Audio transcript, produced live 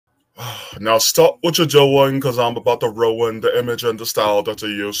Now stop what you're doing because I'm about to ruin the image and the style that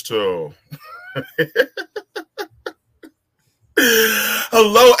you're used to.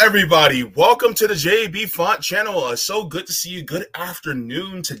 Hello, everybody. Welcome to the JB Font channel. So good to see you. Good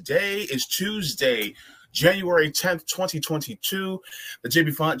afternoon. Today is Tuesday, January 10th, 2022. The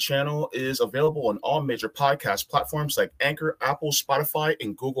JB Font channel is available on all major podcast platforms like Anchor, Apple, Spotify,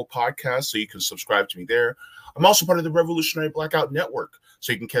 and Google Podcasts, so you can subscribe to me there. I'm also part of the Revolutionary Blackout Network,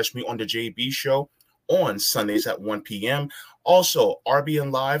 so you can catch me on the JB Show on Sundays at 1 p.m. Also, RBN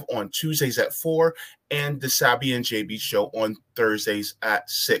Live on Tuesdays at 4, and the Sabi and JB Show on Thursdays at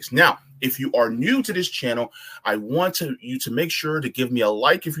 6. Now, if you are new to this channel, I want you to make sure to give me a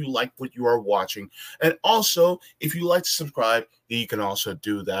like if you like what you are watching. And also, if you like to subscribe, you can also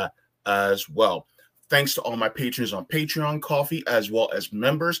do that as well. Thanks to all my patrons on Patreon, Coffee, as well as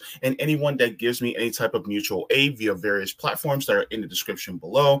members, and anyone that gives me any type of mutual aid via various platforms that are in the description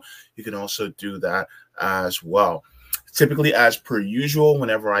below. You can also do that as well. Typically, as per usual,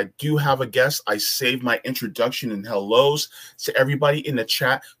 whenever I do have a guest, I save my introduction and hellos to everybody in the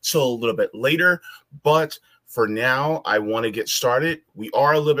chat till a little bit later. But for now, I want to get started. We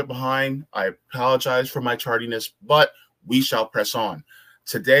are a little bit behind. I apologize for my tardiness, but we shall press on.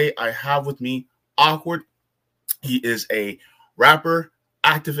 Today, I have with me Awkward. He is a rapper,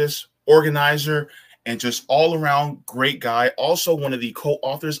 activist, organizer, and just all around great guy. Also one of the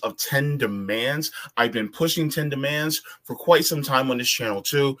co-authors of 10 Demands. I've been pushing 10 Demands for quite some time on this channel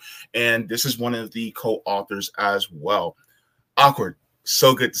too, and this is one of the co-authors as well. Awkward,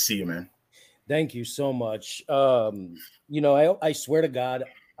 so good to see you, man. Thank you so much. I swear to God,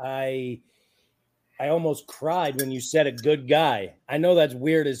 I almost cried when you said a good guy. I know that's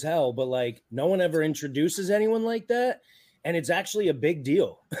weird as hell, but like no one ever introduces anyone like that. And it's actually a big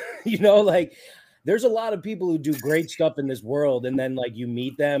deal. There's a lot of people who do great stuff in this world. And then like you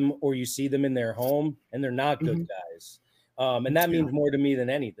meet them or you see them in their home and they're not good guys. And that means more to me than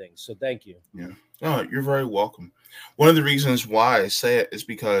anything. So thank you. Yeah. Oh, you're very welcome. One of the reasons why I say it is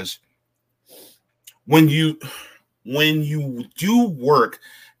because when you do work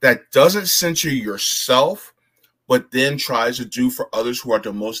that doesn't censor yourself, but then tries to do for others who are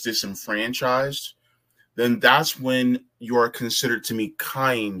the most disenfranchised, then that's when you're considered to me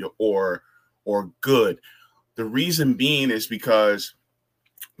kind or good. The reason being is because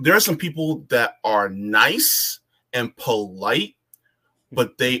there are some people that are nice and polite,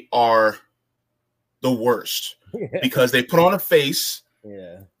 but they are the worst because they put on a face.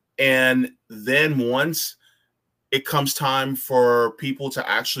 Yeah. And then once it comes time for people to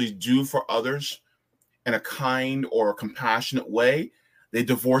actually do for others in a kind or compassionate way, they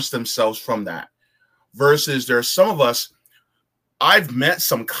divorce themselves from that. Versus there are some of us, I've met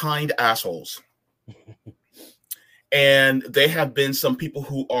some kind assholes. And they have been some people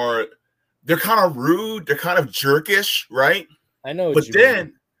who they're kind of rude, they're kind of jerkish, right? I know. But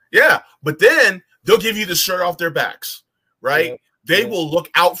then they'll give you the shirt off their backs, right? Yeah. They will look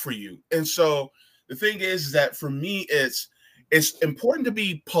out for you. And so the thing is that for me, it's important to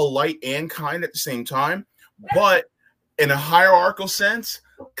be polite and kind at the same time, but in a hierarchical sense,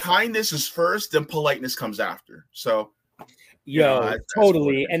 kindness is first, then politeness comes after. So,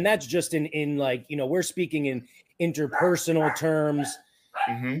 totally. And that's just in like, we're speaking in interpersonal terms.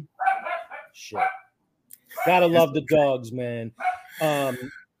 Mm-hmm. Shit. Gotta love the dogs, man.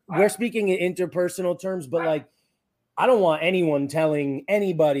 We're speaking in interpersonal terms, but like, I don't want anyone telling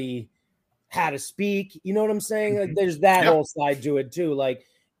anybody how to speak. You know what I'm saying? Like there's that whole side to it too. Like,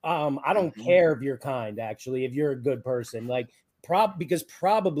 I don't care if you're kind, actually, if you're a good person, like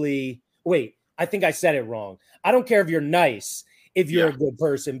wait, I think I said it wrong. I don't care if you're nice, if you're a good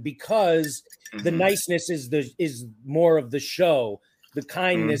person, because the niceness is more of the show. The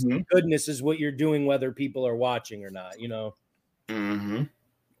kindness, the goodness is what you're doing, whether people are watching or not,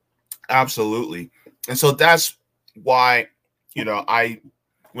 Absolutely. And so that's why,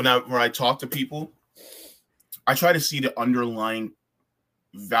 when I talk to people, I try to see the underlying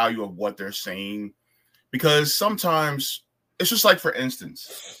value of what they're saying, because sometimes it's just like, for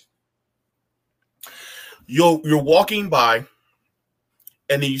instance, you're walking by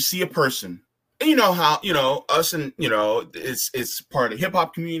and then you see a person, and you know how, us, and it's part of the hip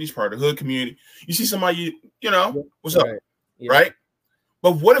hop community, it's part of the hood community. You see somebody, what's up, right?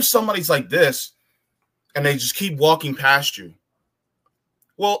 But what if somebody's like this and they just keep walking past you?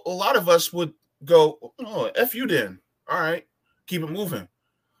 Well, a lot of us would go, oh, F you then. All right, keep it moving.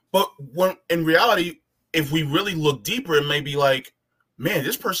 But when in reality, if we really look deeper, it may be like, man,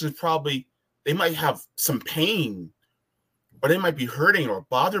 this person is they might have some pain, or they might be hurting or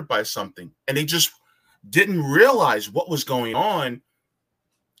bothered by something, and they just didn't realize what was going on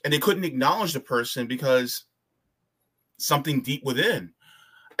and they couldn't acknowledge the person because something deep within.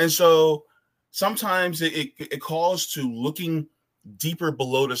 And so sometimes it calls to looking deeper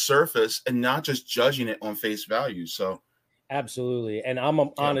below the surface and not just judging it on face value. So absolutely. And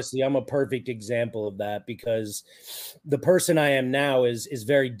honestly, I'm a perfect example of that, because the person I am now is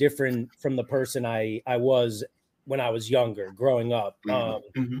very different from the person I was when I was younger, growing up.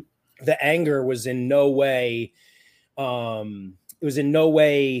 The anger was in no way, it was in no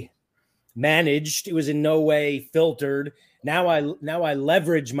way managed. It was in no way filtered. Now I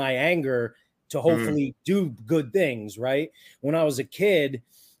leverage my anger to hopefully do good things, right? When I was a kid,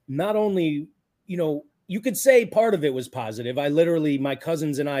 not only, you could say part of it was positive. My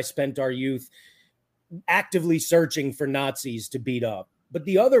cousins and I spent our youth actively searching for Nazis to beat up. But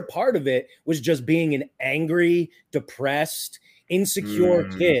the other part of it was just being an angry, depressed, insecure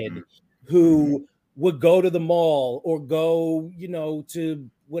kid who would go to the mall or go, to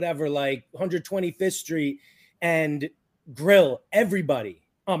whatever, like 125th Street, and grill everybody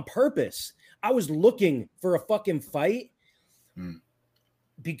on purpose. I was looking for a fucking fight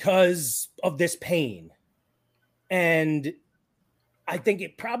because of this pain. And I think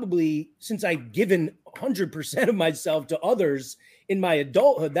it probably, since I've given 100% of myself to others in my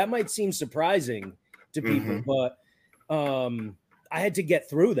adulthood, that might seem surprising to people, but I had to get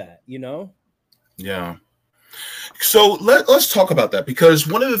through that, Yeah. So let's talk about that, because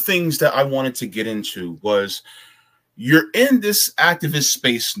one of the things that I wanted to get into was, you're in this activist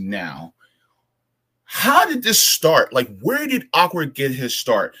space now. How did this start? Like, where did Awkward get his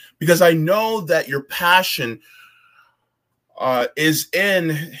start? Because I know that your passion is in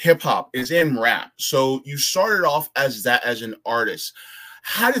hip hop, is in rap. So you started off as an artist.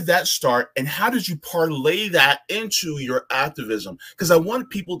 How did that start, and how did you parlay that into your activism? Because I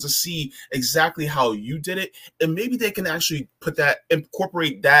want people to see exactly how you did it, and maybe they can actually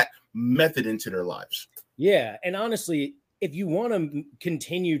incorporate that method into their lives. Yeah, and honestly, if you want to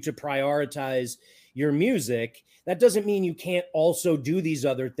continue to prioritize your music, that doesn't mean you can't also do these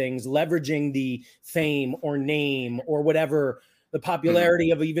other things, leveraging the fame or name or whatever, the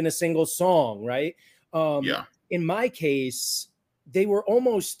popularity of even a single song, right? In my case, they were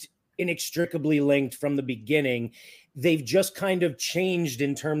almost inextricably linked from the beginning. They've just kind of changed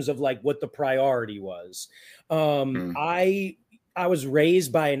in terms of like what the priority was. I was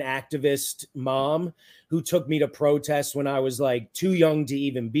raised by an activist mom who took me to protests when I was like too young to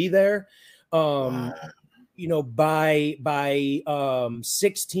even be there. By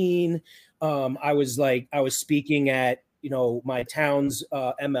 16, I was speaking at, my town's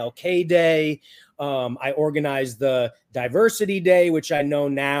MLK Day. I organized the Diversity Day, which I know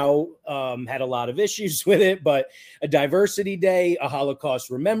now had a lot of issues with it, but a Diversity Day, a Holocaust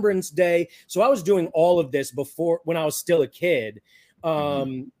Remembrance Day. So I was doing all of this when I was still a kid.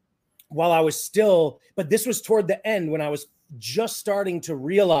 But this was toward the end when I was just starting to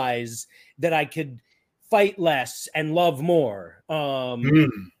realize that I could fight less and love more.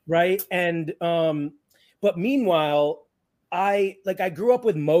 Right. And, but meanwhile, I grew up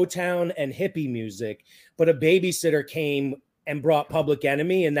with Motown and hippie music, but a babysitter came and brought Public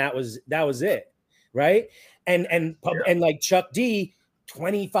Enemy, and that was it. Right. And like Chuck D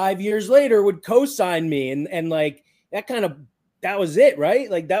 25 years later would co-sign me, and like that was it, right?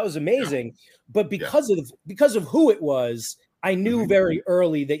 Like that was amazing. But because of who it was, I knew very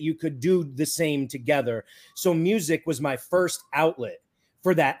early that you could do the same together. So music was my first outlet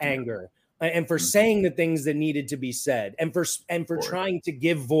for that anger, and for saying the things that needed to be said, and for trying to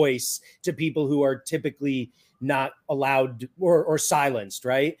give voice to people who are typically not allowed or silenced,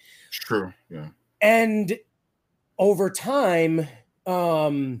 right? True. Yeah. And over time,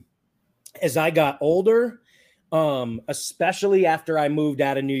 as I got older, especially after I moved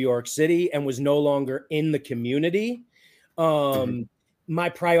out of New York City and was no longer in the community, my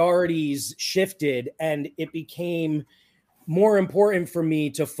priorities shifted, and it became more important for me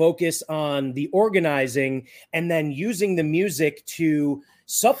to focus on the organizing and then using the music to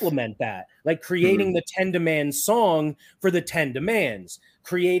supplement that, like creating the 10 Demands song for the 10 Demands,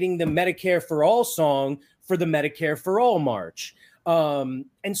 creating the Medicare for All song for the Medicare for All march. And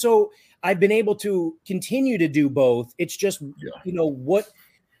so I've been able to continue to do both. It's just,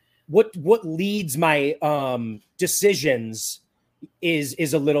 what leads my decisions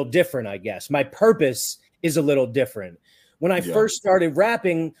is a little different, I guess. My purpose is a little different. When I first started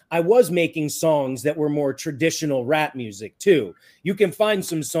rapping, I was making songs that were more traditional rap music too. You can find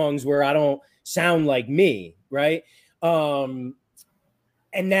some songs where I don't sound like me, right? And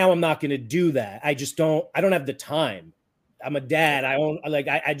now I'm not going to do that. I don't have the time. I'm a dad. I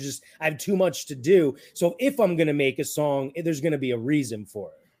have too much to do. So if I'm going to make a song, there's going to be a reason for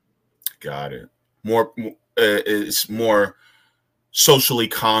it. Got it. More, it's more socially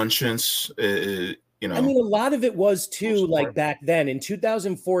conscious. I mean, a lot of it was too, like back then in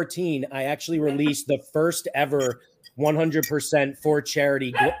 2014, I actually released the first ever 100% for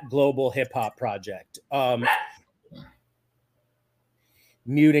charity global hip hop project.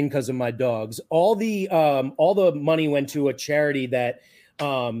 Muting because of my dogs. All the money went to a charity that,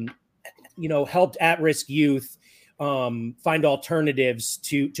 helped at-risk youth find alternatives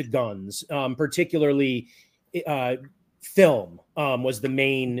to guns, particularly film was the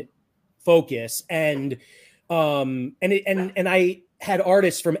main focus, and I had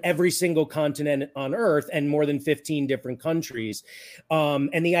artists from every single continent on earth and more than 15 different countries,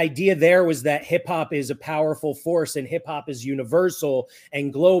 and the idea there was that hip hop is a powerful force and hip hop is universal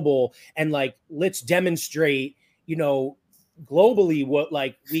and global, and like let's demonstrate globally what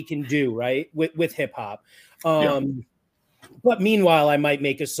like we can do right with hip hop. But meanwhile, I might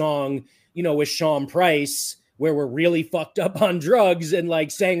make a song with Sean Price where we're really fucked up on drugs and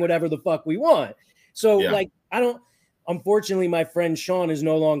like saying whatever the fuck we want. So like, unfortunately, my friend Sean is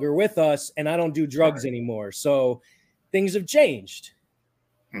no longer with us and I don't do drugs anymore. So things have changed.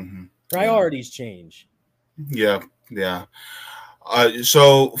 Mm-hmm. Priorities change. Yeah. Yeah.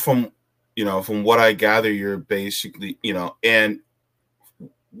 So from what I gather, you're basically, and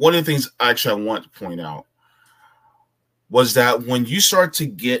one of the things actually I want to point out was that when you start to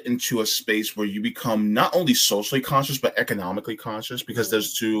get into a space where you become not only socially conscious, but economically conscious, because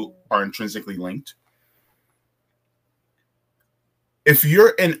those two are intrinsically linked. If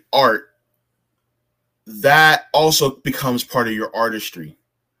you're in art, that also becomes part of your artistry.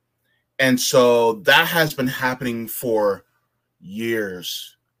 And so that has been happening for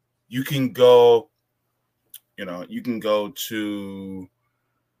years. You can go back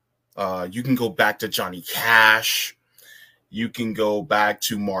to Johnny Cash. You can go back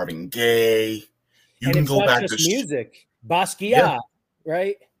to Marvin Gaye. You can go back to music. Basquiat,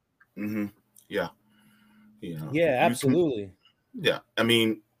 right? Mm-hmm. Yeah. Yeah, absolutely. I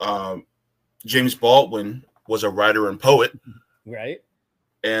mean, James Baldwin was a writer and poet. Right.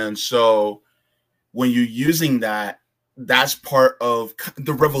 And so when you're using that, that's part of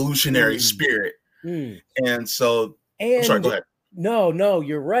the revolutionary spirit. And so, I'm sorry, go ahead. No,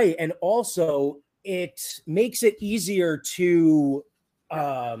 you're right. And also, it makes it easier to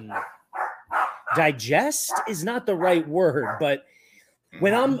digest is not the right word, but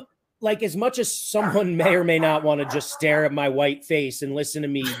when I'm like, as much as someone may or may not want to just stare at my white face and listen to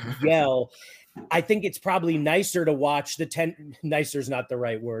me yell, I think it's probably nicer to watch nicer is not the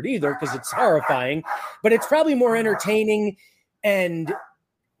right word either, because it's horrifying, but it's probably more entertaining and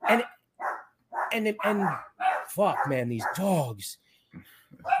fuck, man, these dogs.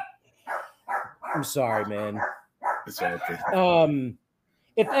 I'm sorry, man. It's all okay.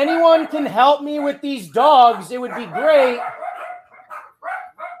 If anyone can help me with these dogs, it would be great.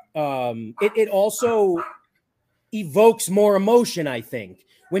 It also evokes more emotion, I think,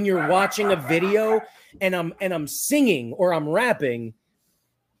 when you're watching a video and I'm singing or I'm rapping.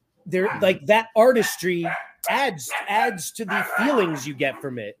 There, like, that artistry adds to the feelings you get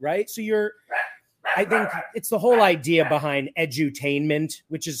from it, right? So I think it's the whole idea behind edutainment,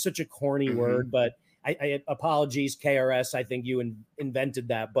 which is such a corny word, but I apologies, KRS. I think you invented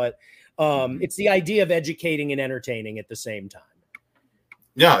that, but it's the idea of educating and entertaining at the same time.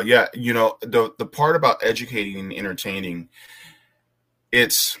 Yeah. The part about educating and entertaining,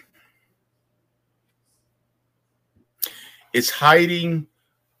 it's hiding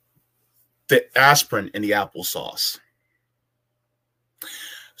the aspirin in the applesauce.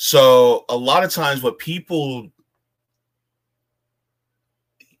 So a lot of times what people,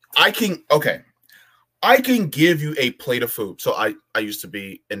 I can give you a plate of food. So I used to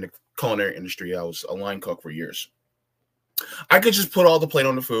be in the culinary industry. I was a line cook for years. I could just put all the plate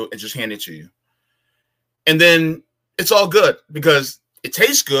on the food and just hand it to you. And then it's all good because it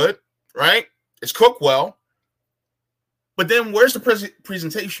tastes good, right? It's cooked well. But then where's the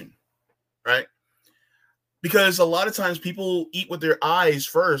presentation, right? Because a lot of times people eat with their eyes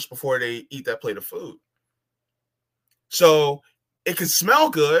first before they eat that plate of food. So it can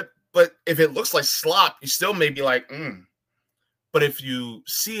smell good, but if it looks like slop, you still may be like, But if you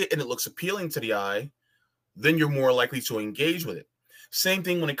see it and it looks appealing to the eye, then you're more likely to engage with it. Same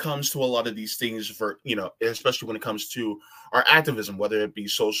thing when it comes to a lot of these things for, especially when it comes to our activism, whether it be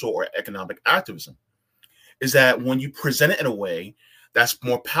social or economic activism, is that when you present it in a way that's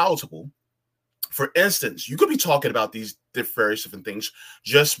more palatable. For instance, you could be talking about these various different things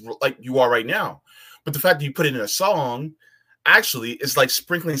just like you are right now. But the fact that you put it in a song actually is like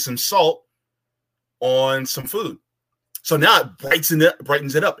sprinkling some salt on some food. So now it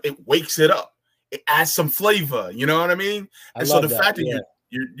brightens it up. It wakes it up. It adds some flavor. You know what I mean? And so the fact that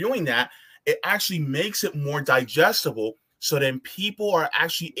you're doing that, it actually makes it more digestible. So then people are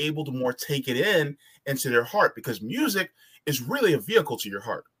actually able to more take it in into their heart, because music is really a vehicle to your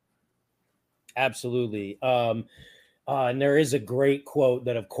heart. Absolutely. And there is a great quote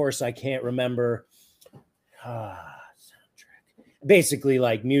that, of course, I can't remember. Basically,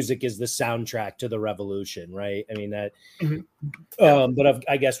 like, music is the soundtrack to the revolution, right? I mean that. Mm-hmm. But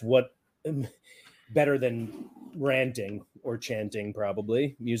I guess what better than ranting or chanting?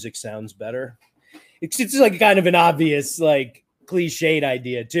 Probably music sounds better. It's like kind of an obvious, like, cliched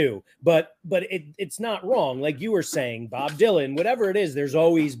idea too, but it's not wrong. Like you were saying, Bob Dylan, whatever it is, there's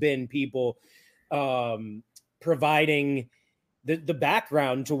always been people providing the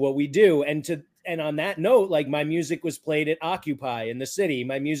background to what we do. And on that note, like, my music was played at Occupy in the city.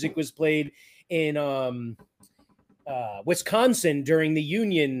 My music was played in Wisconsin during the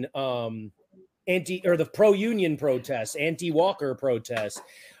union the pro-union protests, anti-Walker protests.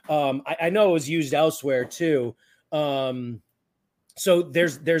 I know it was used elsewhere too. So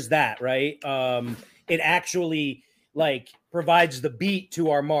there's that, right? It actually, like, provides the beat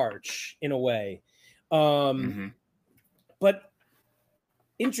to our march in a way. But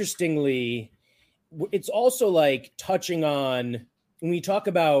interestingly, it's also like touching on, when we talk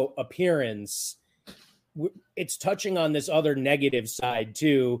about appearance, it's touching on this other negative side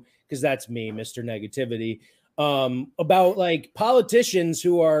too, because that's me, Mr. Negativity, about, like, politicians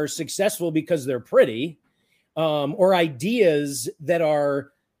who are successful because they're pretty, or ideas that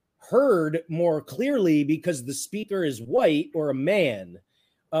are heard more clearly because the speaker is white or a man.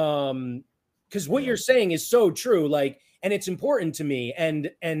 Because what you're saying is so true, like, and it's important to me. And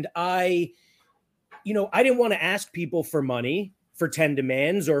I didn't want to ask people for money for 10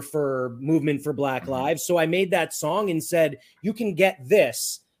 demands or for movement for Black Lives. So I made that song and said, you can get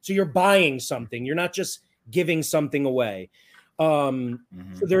this. So you're buying something. You're not just giving something away. So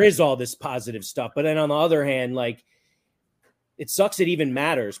there is all this positive stuff. But then on the other hand, like, it sucks it even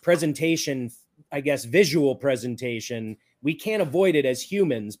matters. Presentation, I guess, visual presentation, we can't avoid it as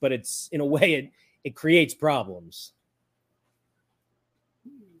humans, but it's, in a way, it creates problems.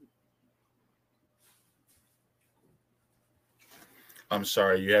 I'm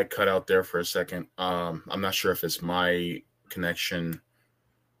sorry, you had cut out there for a second. I'm not sure if it's my connection.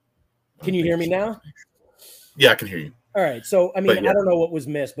 Can you hear me now? Yeah, I can hear you. All right. So, I mean, I don't know what was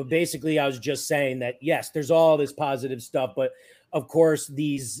missed, but basically I was just saying that, yes, there's all this positive stuff, but of course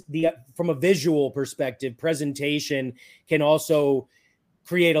from a visual perspective, presentation can also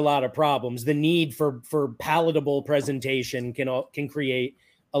create a lot of problems. The need for palatable presentation can create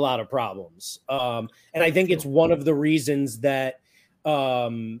a lot of problems. And I think it's one of the reasons that,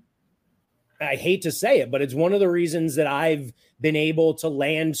 I hate to say it, but it's one of the reasons that I've been able to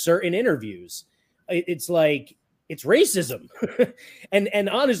land certain interviews. It's like, it's racism. and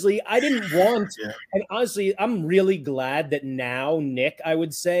honestly, I didn't want, and honestly, I'm really glad that now Nick, I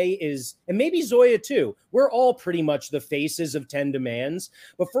would say, is, and maybe Zoya too, we're all pretty much the faces of 10 Demands,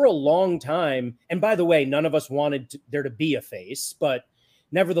 but for a long time, and by the way, none of us wanted there to be a face, but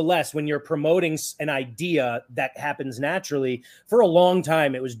nevertheless, when you're promoting an idea that happens naturally, for a long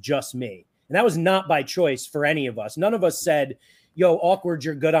time, it was just me. And that was not by choice for any of us. None of us said, yo, Awkward,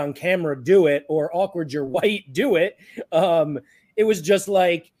 you're good on camera, do it. Or Awkward, you're white, do it. It was just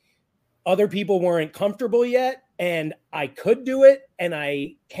like, other people weren't comfortable yet, and I could do it, and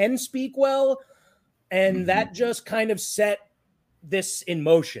I can speak well. And that just kind of set this in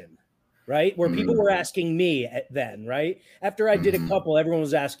motion. Right? Where people were asking me then, right? After I did a couple, everyone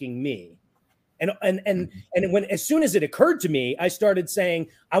was asking me. And when, as soon as it occurred to me, I started saying,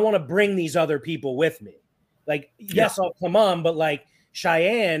 I want to bring these other people with me. Like, yes, I'll come on, but like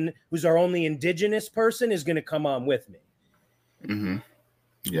Cheyenne, who's our only indigenous person, is going to come on with me.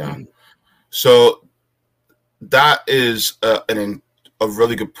 Yeah. So that is a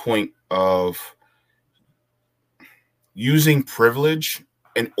really good point of using privilege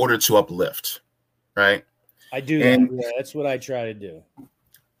in order to uplift, right? I do that. Yeah, that's what I try to do.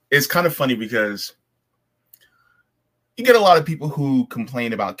 It's kind of funny because you get a lot of people who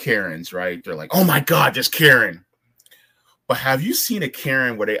complain about Karens, right? They're like, oh my God, just Karen. But have you seen a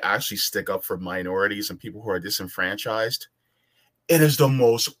Karen where they actually stick up for minorities and people who are disenfranchised? It is the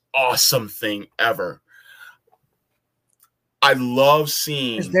most awesome thing ever. I love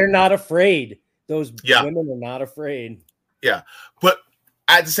seeing... Because they're not afraid. Those women are not afraid. Yeah. But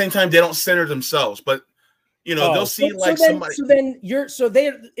at the same time, they don't center themselves, but they'll see somebody.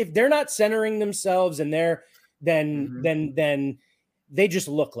 If they're not centering themselves and then they just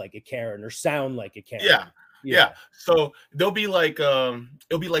look like a Karen or sound like a Karen. Yeah, Yeah. So there'll be like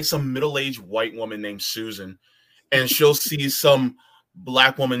it'll be like some middle-aged white woman named Susan, and she'll see some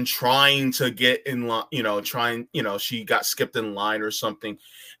black woman trying to get in line, she got skipped in line or something.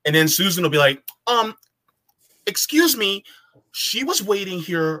 And then Susan will be like, excuse me, she was waiting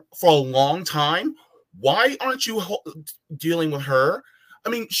here for a long time. Why aren't you dealing with her? I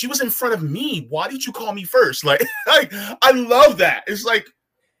mean, she was in front of me. Why did you call me first? Like I love that. It's like,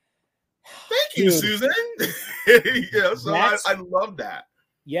 thank you, Susan. So I love that.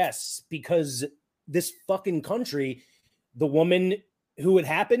 Yes, because this fucking country, the woman who it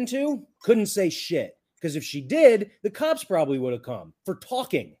happened to couldn't say shit. Because if she did, the cops probably would have come for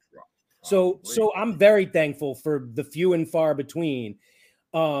talking. So I'm very thankful for the few and far between.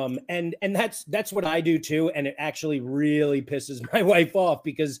 And that's what I do too. And it actually really pisses my wife off,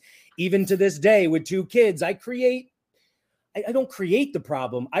 because even to this day with 2 kids, I don't create the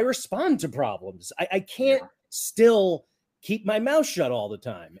problem. I respond to problems. I can't still keep my mouth shut all the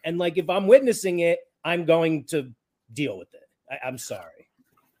time. And like, if I'm witnessing it, I'm going to deal with it. I'm sorry.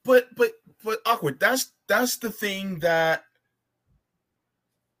 But Awkward, that's the thing that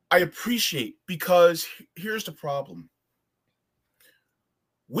I appreciate, because here's the problem.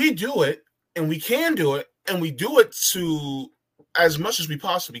 We do it, and we can do it, and we do it to as much as we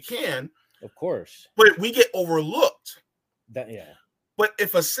possibly can. Of course. But we get overlooked. Yeah. But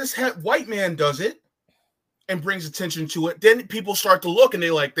if a cishet white man does it and brings attention to it, then people start to look, and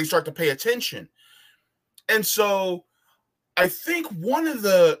they start to pay attention. And so I think one of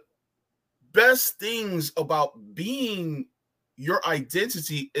the best things about being your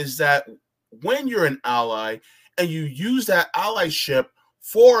identity is that when you're an ally and you use that allyship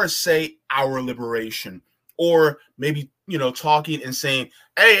for, say, our liberation, or maybe, talking and saying,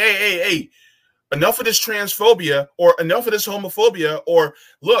 hey, enough of this transphobia, or enough of this homophobia, or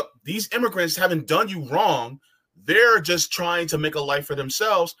look, these immigrants haven't done you wrong. They're just trying to make a life for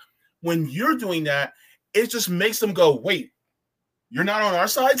themselves. When you're doing that, it just makes them go, wait, you're not on our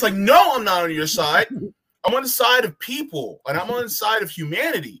side? It's like, no, I'm not on your side. I'm on the side of people, and I'm on the side of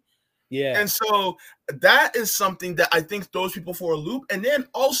humanity. Yeah. And so that is something that I think throws people for a loop. And then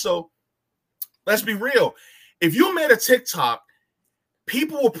also, let's be real. If you made a TikTok,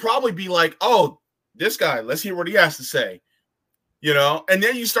 people will probably be like, oh, this guy, let's hear what he has to say. And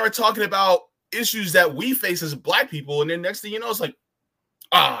then you start talking about issues that we face as Black people. And then next thing you know, it's like,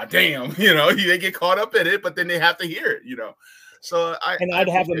 damn, they get caught up in it, but then they have to hear it, So I'd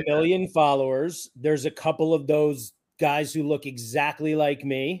have a million followers. There's a couple of those guys who look exactly like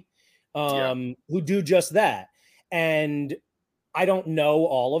me, who do just that. And I don't know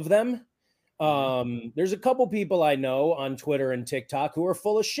all of them. There's a couple people I know on Twitter and TikTok who are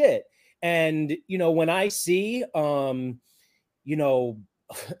full of shit. And, when I see,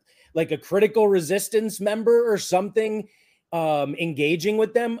 like a critical resistance member or something, engaging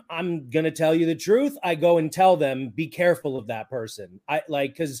with them, I'm going to tell you the truth. I go and tell them, be careful of that person.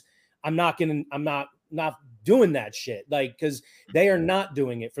 Cause I'm not doing that shit. Cause they are not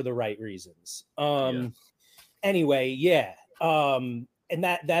doing it for the right reasons. Anyway. Yeah. And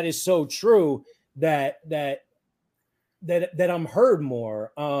that is so true that I'm heard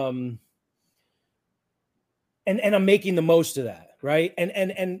more. And I'm making the most of that. Right.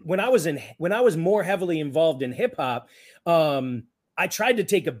 And when I was more heavily involved in hip hop, I tried to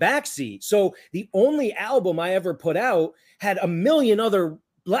take a backseat. So the only album I ever put out had a million other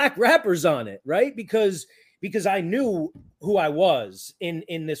Black rappers on it. Right. Because I knew who I was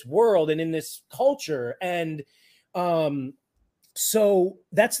in this world and in this culture. And, so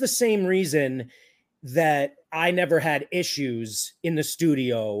that's the same reason that I never had issues in the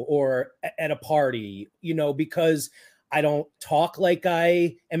studio or at a party, because I don't talk like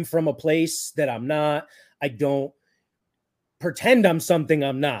I am from a place that I'm not. I don't pretend I'm something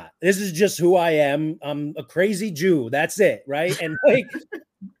I'm not. This is just who I am. I'm a crazy Jew. That's it. Right. And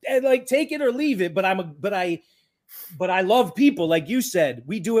take it or leave it. But I love people. Like you said,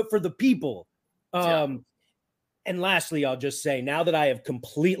 we do it for the people. And lastly, I'll just say, now that I have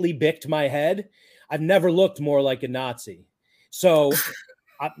completely bicked my head, I've never looked more like a Nazi. So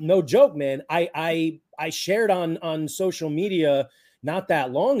no joke, man. I shared on social media not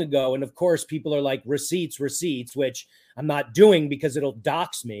that long ago. And of course, people are like, receipts, which I'm not doing because it'll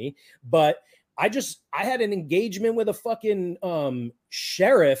dox me. But I had an engagement with a fucking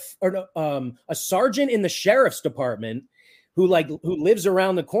sheriff, or a sergeant in the sheriff's department who lives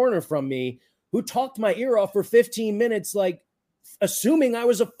around the corner from me, who talked my ear off for 15 minutes, assuming I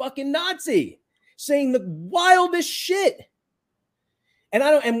was a fucking Nazi, saying the wildest shit. And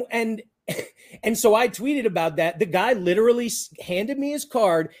I don't, and And so I tweeted about that. The guy literally handed me his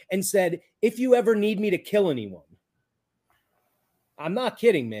card and said, if you ever need me to kill anyone. I'm not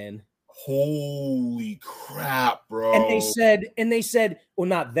kidding, man. Holy crap, bro. And they said, well,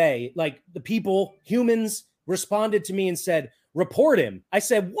 not they, like the people, humans responded to me and said, report him. I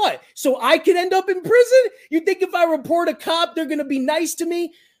said, what? So I could end up in prison? You think if I report a cop, they're going to be nice to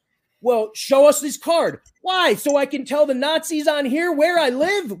me? Well, show us this card. Why? So I can tell the Nazis on here where I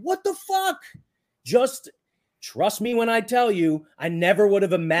live? What the fuck? Just trust me when I tell you, I never would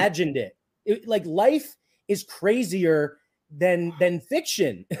have imagined it. Like life is crazier than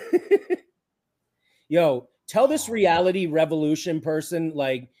fiction. Yo, tell this reality revolution person,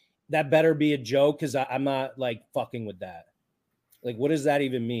 like, that better be a joke, because I'm not like fucking with that. Like, what does that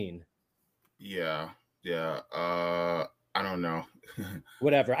even mean? Yeah. I don't know.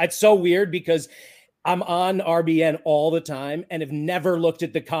 Whatever. It's so weird because I'm on RBN all the time and have never looked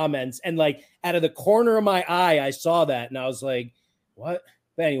at the comments. And like out of the corner of my eye, I saw that and I was like, what?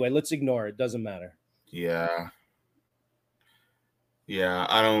 But anyway, let's ignore it. Doesn't matter. Yeah.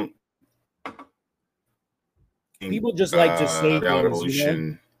 I don't. People just like to say things,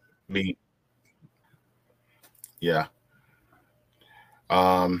 revolution. Me. Yeah.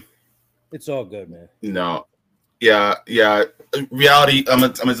 It's all good, man. No. Yeah. Reality. I'm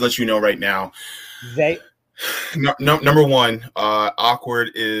gonna let you know right now. Number one,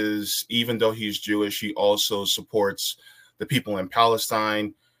 Awkward is, even though he's Jewish, he also supports the people in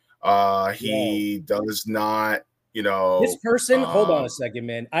Palestine. He does not, This person, hold on a second,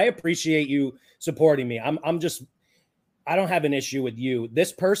 man. I appreciate you supporting me. I don't have an issue with you.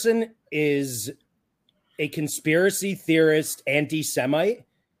 This person is a conspiracy theorist, anti-Semite,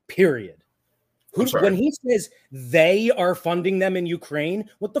 period. When he says they are funding them in Ukraine,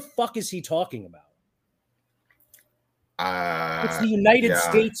 what the fuck is he talking about? It's the United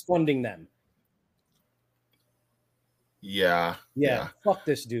States funding them. Yeah. Fuck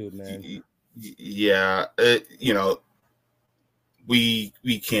this dude, man. Yeah. We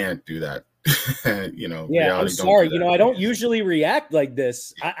can't do that. I'm sorry. I don't usually react like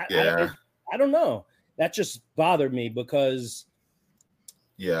this. I don't know. That just bothered me because.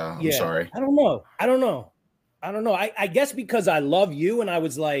 I'm sorry. I don't know. I guess because I love you and I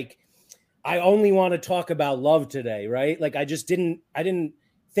was like, I only want to talk about love today, right? Like I didn't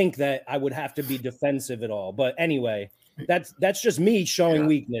think that I would have to be defensive at all. But anyway, that's just me showing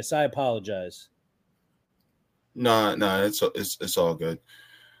weakness. I apologize. No, it's all good.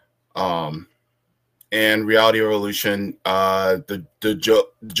 And Reality Revolution, the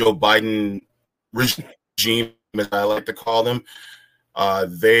Joe Biden regime, as I like to call them,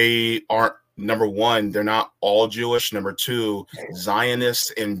 they aren't, number one, they're not all Jewish. Number two,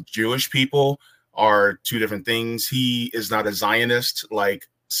 Zionists and Jewish people are two different things. He is not a Zionist like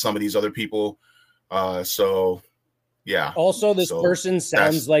some of these other people. Also, this person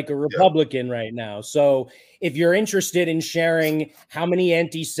sounds like a Republican right now. So if you're interested in sharing how many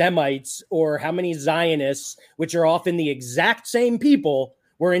anti-Semites or how many Zionists, which are often the exact same people,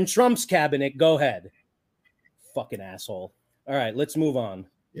 were in Trump's cabinet, go ahead. Fucking asshole. All right, let's move on.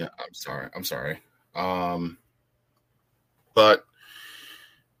 Yeah, I'm sorry. But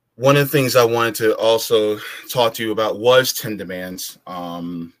one of the things I wanted to also talk to you about was 10 Demands.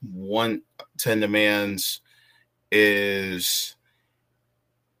 10 Demands is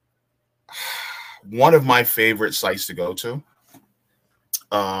one of my favorite sites to go to.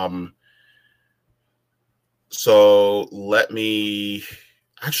 So let me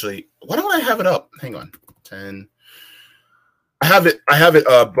actually, why don't I have it up? Hang on. 10. I have it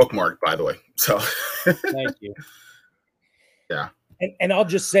bookmarked, by the way. So thank you. Yeah. And I'll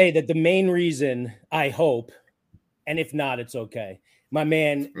just say that the main reason, I hope, and if not, it's okay, my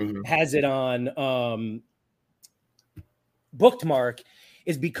man has it on bookmark,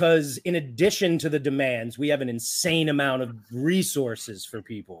 is because in addition to the demands, we have an insane amount of resources for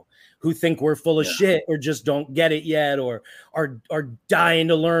people who think we're full of shit or just don't get it yet or are dying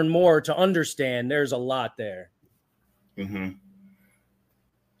to learn more to understand. There's a lot there.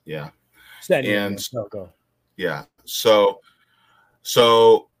 Yeah. So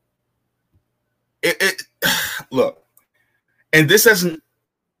it look, and this isn't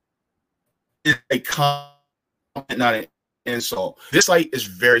a comment, not an insult. This site is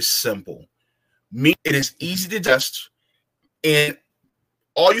very simple. It is easy to digest, and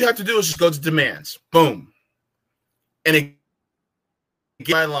all you have to do is just go to demands. Boom. And it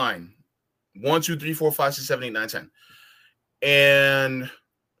get my line 1, 2, 3, 4, 5, 6, 7, 8, 9, 10. And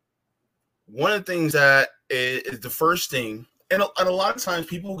one of the things that is the first thing, and a lot of times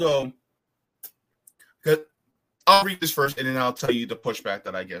people go, I'll read this first, and then I'll tell you the pushback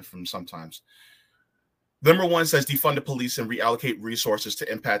that I get from sometimes. Number one says defund the police and reallocate resources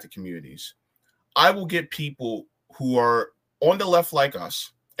to impacted communities. I will get people who are on the left like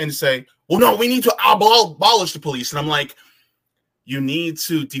us and say, well, no, we need to abolish the police. And I'm like, you need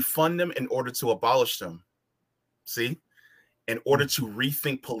to defund them in order to abolish them. See? In order to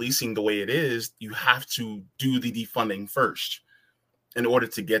rethink policing the way it is, you have to do the defunding first in order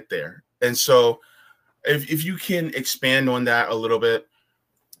to get there. And so if you can expand on that a little bit,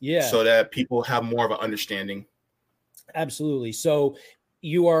 so that people have more of an understanding. Absolutely. So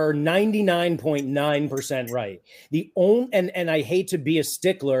you are 99.9% right. And I hate to be a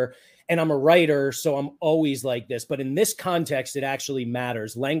stickler, and I'm a writer, so I'm always like this, but in this context, it actually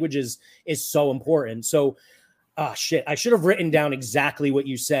matters. Language is so important. So, I should have written down exactly what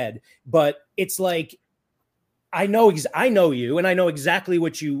you said, but it's like, I know you, and I know exactly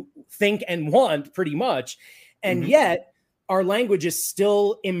what you think and want pretty much. And yet our language is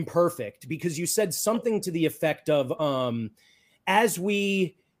still imperfect, because you said something to the effect of, as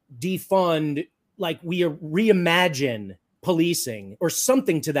we defund, like we reimagine policing or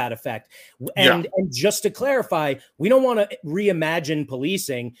something to that effect. And just to clarify, we don't want to reimagine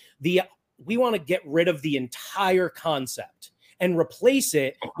policing. We want to get rid of the entire concept and replace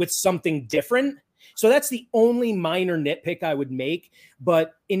it with something different. So that's the only minor nitpick I would make.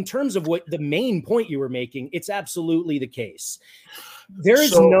 But in terms of what the main point you were making, it's absolutely the case.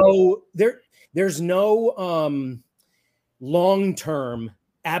 There's no long-term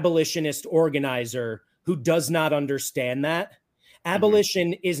abolitionist organizer who does not understand that.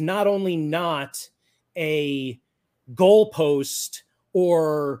 Abolition is not only not a goalpost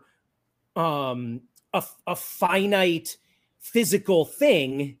or a finite physical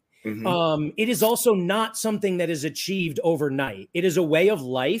thing. It is also not something that is achieved overnight. It is a way of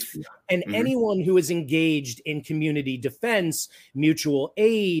life. And anyone who is engaged in community defense, mutual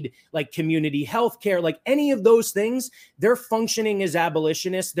aid, like community healthcare, like any of those things, they're functioning as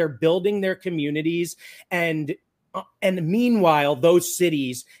abolitionists. They're building their communities. And meanwhile, those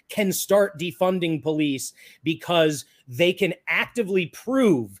cities can start defunding police because they can actively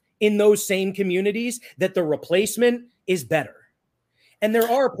prove in those same communities that the replacement is better. And there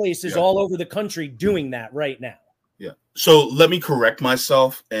are places all over the country doing that right now. Yeah. So let me correct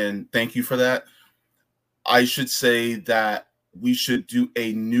myself, and thank you for that. I should say that we should do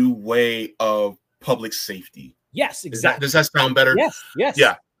a new way of public safety. Yes, exactly. Does that sound better? Yes.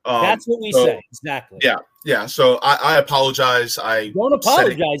 Yeah. That's what we say. Exactly. Yeah. So I apologize. Don't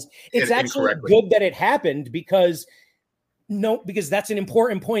apologize. It's actually good that it happened, because that's an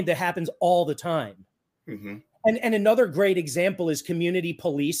important point that happens all the time. And another great example is community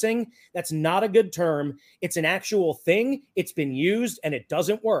policing. That's not a good term. It's an actual thing. It's been used and it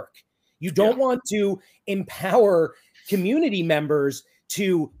doesn't work. You don't want to empower community members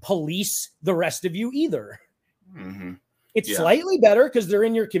to police the rest of you either. It's slightly better because they're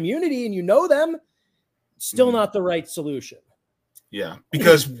in your community and you know them. Still not the right solution. Yeah,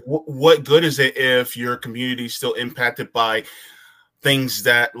 because what good is it if your community is still impacted by things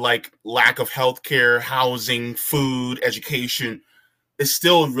that like lack of healthcare, housing, food, education? Is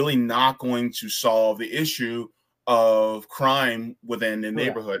still really not going to solve the issue of crime within the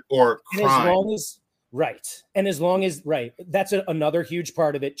neighborhood or crime. As long as that's another huge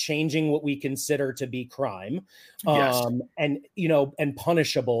part of it, changing what we consider to be crime, and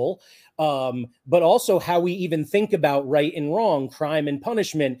punishable, but also how we even think about right and wrong, crime and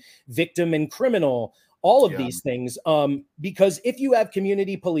punishment, victim and criminal, all of these things. Because if you have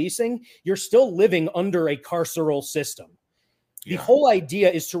community policing, you're still living under a carceral system. The whole idea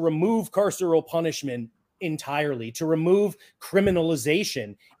is to remove carceral punishment entirely, to remove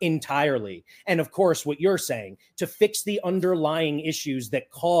criminalization entirely. And of course, what you're saying, to fix the underlying issues that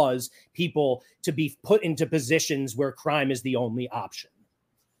cause people to be put into positions where crime is the only option.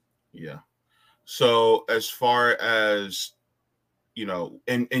 Yeah. So as far as,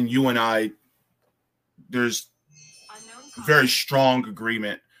 and you and I, there's very strong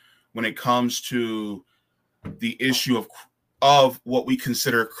agreement when it comes to the issue of what we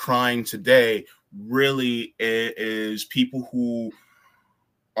consider crime today. Really, it is people who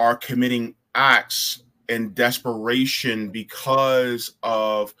are committing acts in desperation because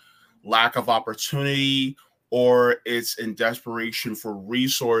of lack of opportunity, or it's in desperation for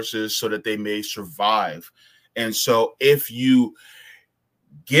resources so that they may survive. And so if you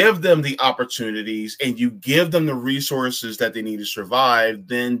give them the opportunities and you give them the resources that they need to survive,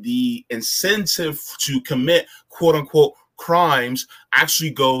 then the incentive to commit quote unquote crimes actually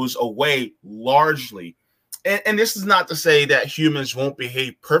goes away largely. And this is not to say that humans won't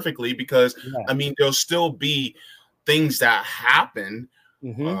behave perfectly, because there'll still be things that happen,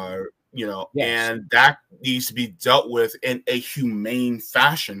 you know, and that needs to be dealt with in a humane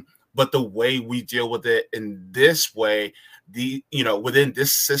fashion. But the way we deal with it in this way, within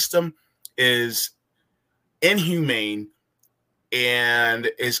this system, is inhumane and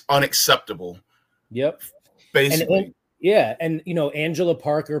is unacceptable. Yep. Basically. And you know, Angela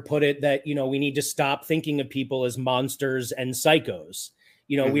Parker put it that, you know, we need to stop thinking of people as monsters and psychos.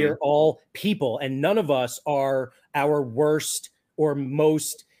 You know, we are all people, and none of us are our worst or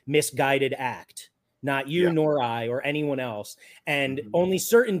most misguided act. Not you, nor I, or anyone else. And only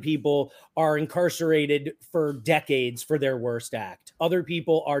certain people are incarcerated for decades for their worst act. Other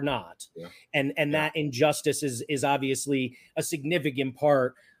people are not. And that injustice is obviously a significant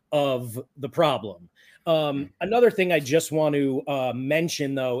part of the problem. Another thing I just want to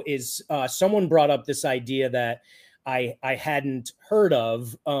mention, though, is someone brought up this idea that I hadn't heard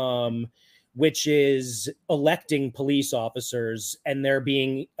of, which is electing police officers and there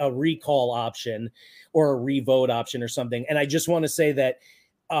being a recall option or a revote option or something. And I just want to say that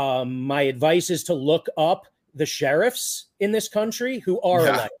my advice is to look up the sheriffs in this country who are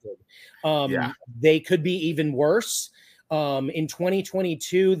elected. They could be even worse. In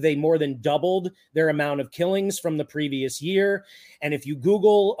 2022, they more than doubled their amount of killings from the previous year. And if you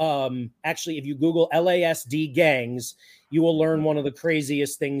Google, if you Google LASD gangs, you will learn one of the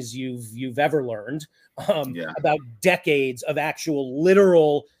craziest things you've ever learned about decades of actual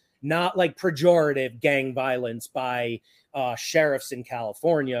literal, not like pejorative gang violence by sheriffs in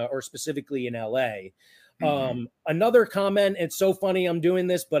California or specifically in LA. Another comment, it's so funny I'm doing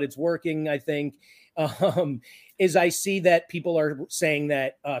this, but it's working, I think, is I see that people are saying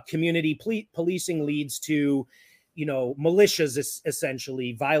that community policing leads to, you know, militias,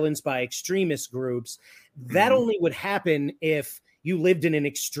 essentially violence by extremist groups. That only would happen if you lived in an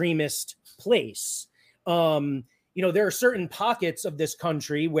extremist place. You know, there are certain pockets of this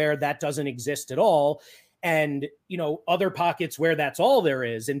country where that doesn't exist at all. And, you know, other pockets where that's all there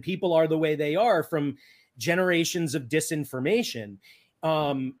is. And people are the way they are from generations of disinformation.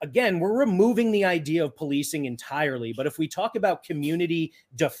 Again, we're removing the idea of policing entirely. But if we talk about community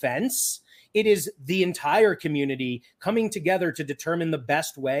defense, it is the entire community coming together to determine the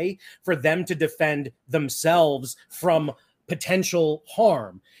best way for them to defend themselves from potential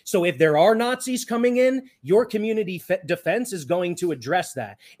harm. So if there are Nazis coming in, your community defense is going to address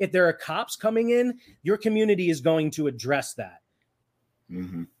that. If there are cops coming in, your community is going to address that.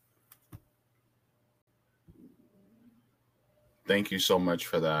 Thank you so much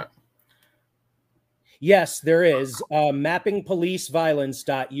for that. Yes, there is.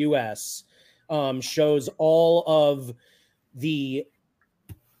 Mappingpoliceviolence.us shows all of the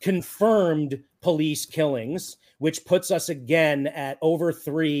confirmed police killings, which puts us again at over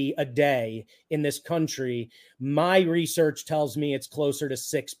 3 a day in this country. My research tells me it's closer to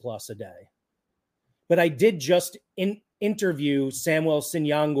 6+ a day. But I did just interview Samuel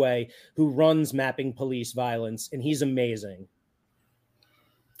Sinyangwe, who runs Mapping Police Violence, and he's amazing.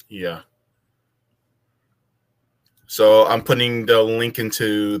 Yeah. So I'm putting the link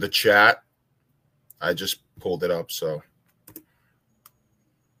into the chat. I just pulled it up. So,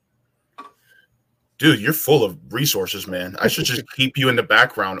 dude, you're full of resources, man. I should just keep you in the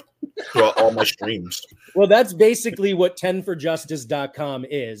background throughout all my streams. Well, that's basically what 10forjustice.com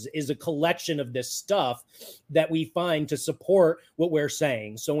is a collection of this stuff that we find to support what we're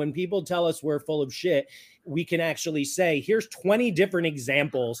saying. So when people tell us we're full of shit, we can actually say, here's 20 different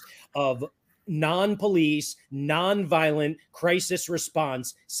examples of non-police, non-violent crisis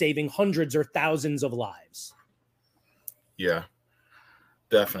response saving hundreds or thousands of lives. Yeah,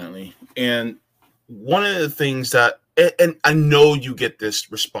 definitely. And one of the things that, and I know you get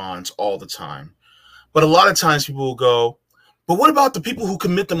this response all the time, but a lot of times people will go, but what about the people who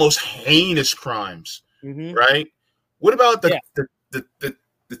commit the most heinous crimes, right? What about the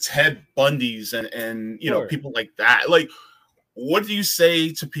Ted Bundys and you know, people like that? Like, what do you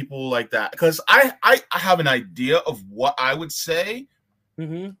say to people like that? Because I have an idea of what I would say.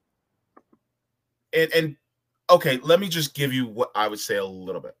 And okay, let me just give you what I would say a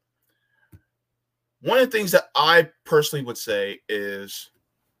little bit. One of the things that I personally would say is,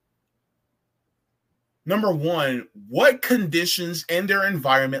 number one, what conditions in their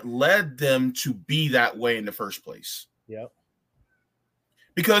environment led them to be that way in the first place? Yep.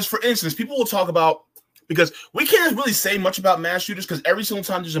 Because, for instance, people will talk about, because we can't really say much about mass shooters because every single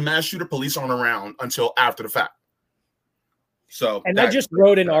time there's a mass shooter, police aren't around until after the fact. So, and I just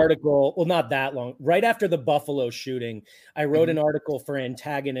wrote an article, well, not that long, right after the Buffalo shooting, I wrote an article for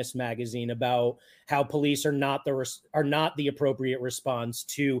Antagonist magazine about how police are not the appropriate response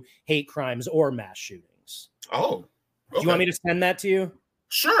to hate crimes or mass shootings. things. Oh, okay. Do you want me to send that to you?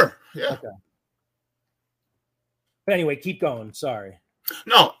 Sure. Yeah. Okay. But anyway, keep going. Sorry.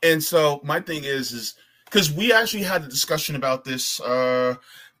 No, and so my thing is because we actually had a discussion about this.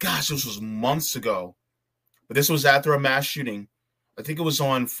 This was months ago, but this was after a mass shooting. I think it was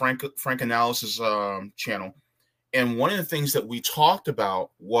on Frank Analysis channel, and one of the things that we talked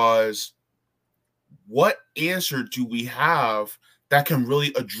about was what answer do we have that can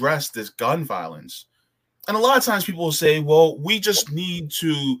really address this gun violence? And a lot of times people will say, "Well, we just need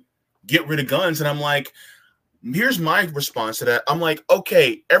to get rid of guns," and I'm like, here's my response to that. I'm like,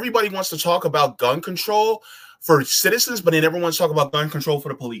 okay, everybody wants to talk about gun control for citizens, but they never want to talk about gun control for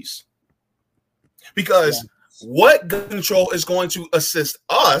the police. Because what gun control is going to assist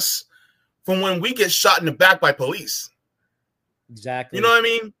us from when we get shot in the back by police? Exactly. You know what I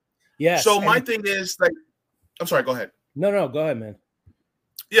mean? Yes. So my thing is like, I'm sorry, go ahead. No, go ahead, man.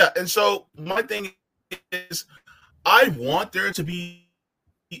 Yeah, and so my thing is I want there to be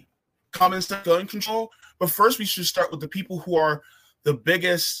common sense gun control. But first, we should start with the people who are the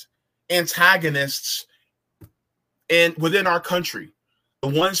biggest antagonists within our country, the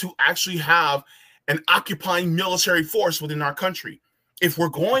ones who actually have an occupying military force within our country. If we're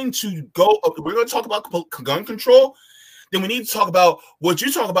going to talk about gun control, then we need to talk about what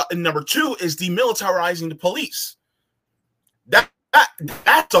you talk about. And number two is demilitarizing the police.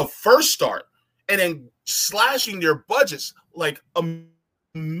 That's a first start, and then slashing their budgets like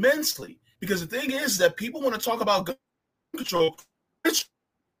immensely. Because the thing is that people want to talk about gun control. Which,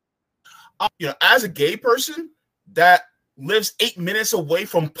 as a gay person that lives 8 minutes away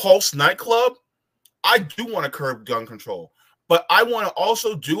from Pulse nightclub, I do want to curb gun control. But I want to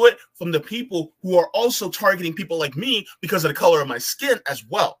also do it from the people who are also targeting people like me because of the color of my skin as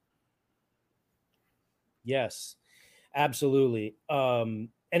well. Yes, absolutely. And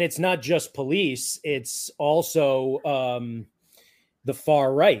it's not just police. It's also the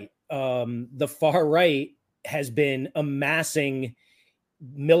far right. The far right has been amassing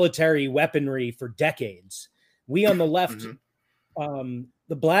military weaponry for decades. We on the left,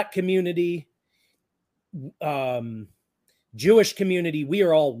 the Black community, Jewish community, we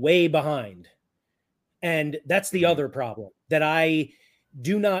are all way behind. And that's the other problem, that I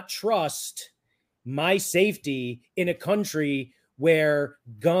do not trust my safety in a country where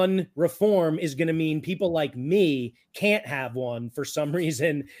gun reform is going to mean people like me can't have one for some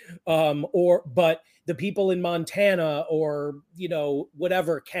reason, but the people in Montana or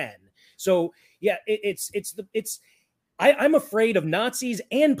whatever can. So yeah, I'm afraid of Nazis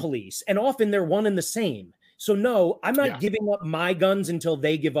and police, and often they're one and the same. So no, I'm not giving up my guns until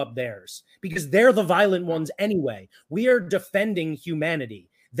they give up theirs, because they're the violent ones anyway. We are defending humanity.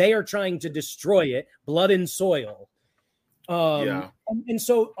 They are trying to destroy it, blood and soil. And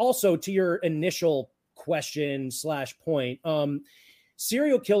so also to your initial question / point,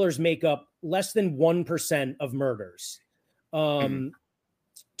 serial killers make up less than 1% of murders.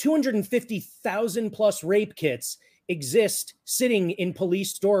 250,000 plus rape kits exist sitting in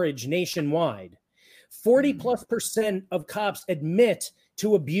police storage nationwide. 40+% of cops admit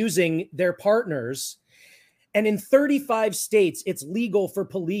to abusing their partners. And in 35 states, it's legal for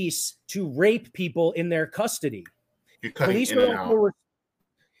police to rape people in their custody. Police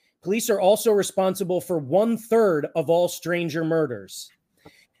are also responsible for 1/3 of all stranger murders.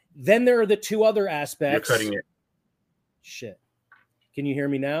 Then there are the two other aspects. You're cutting it. Shit. Can you hear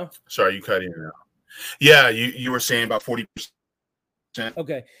me now? Sorry, you cut it out. Yeah, you were saying about 40%.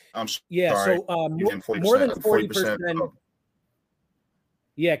 Okay. I'm yeah, sorry. So more than 40%.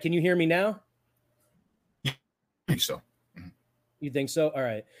 Yeah, can you hear me now? I think so. You think so? All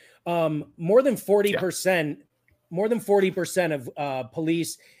right. More than 40%. Yeah. More than 40% of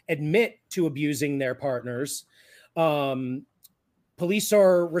police admit to abusing their partners. Police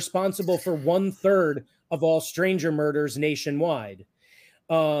are responsible for 1/3 of all stranger murders nationwide.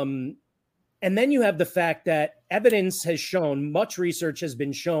 And then you have the fact that evidence has shown, much research has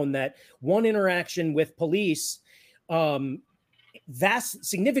been shown, that one interaction with police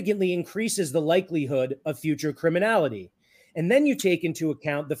significantly increases the likelihood of future criminality. And then you take into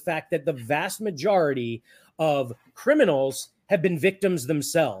account the fact that the vast majority of criminals have been victims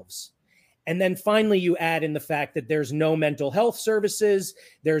themselves. And then finally, you add in the fact that there's no mental health services,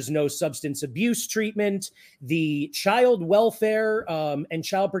 there's no substance abuse treatment, the child welfare and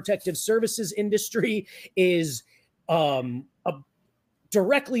child protective services industry is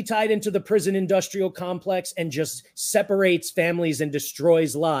directly tied into the prison industrial complex and just separates families and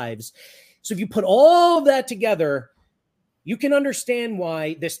destroys lives. So if you put all of that together, you can understand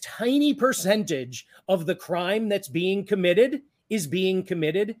why this tiny percentage of the crime that's being committed is being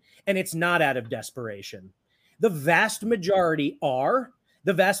committed, and it's not out of desperation. The vast majority are.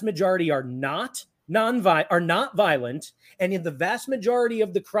 The vast majority are not violent, and in the vast majority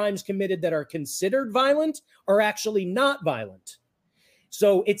of the crimes committed that are considered violent are actually not violent.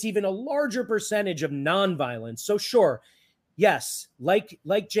 So it's even a larger percentage of nonviolence. So sure, yes, like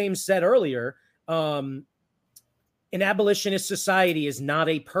James said earlier, an abolitionist society is not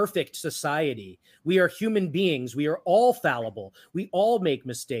a perfect society. We are human beings. We are all fallible. We all make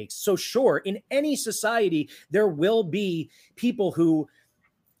mistakes. So sure, in any society, there will be people who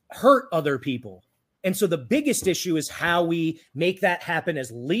hurt other people. And so the biggest issue is how we make that happen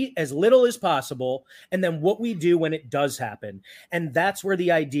as little as possible, and then what we do when it does happen. And that's where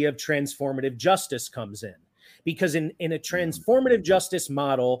the idea of transformative justice comes in. Because in a transformative justice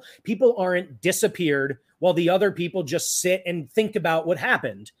model, people aren't disappeared while the other people just sit and think about what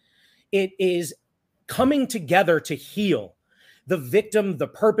happened. It is coming together to heal the victim, the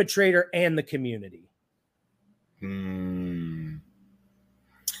perpetrator, and the community.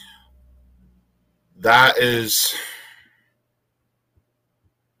 That is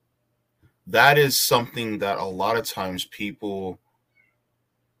something that a lot of times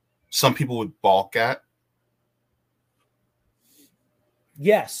some people would balk at.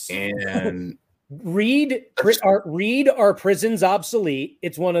 Yes. And Read Are Prisons Obsolete?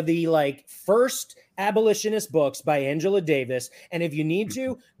 It's one of the first abolitionist books by Angela Davis. And if you need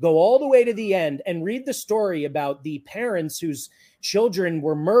to, go all the way to the end and read the story about the parents whose children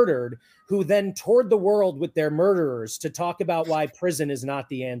were murdered, who then toured the world with their murderers to talk about why prison is not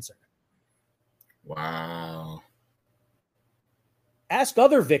the answer. Wow. Ask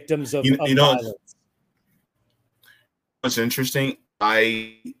other victims of violence. What's interesting,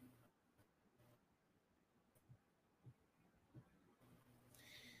 I'm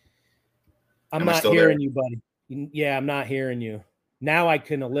not hearing you, buddy. Yeah, I'm not hearing you. Now I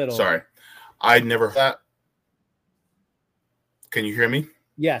can a little. Sorry. I'd never heard that. Can you hear me?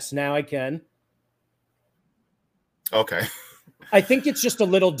 Yes, now I can. Okay. I think it's just a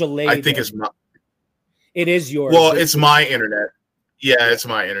little delayed. I think it's not. It is yours. Well, it's my internet. Yeah, it's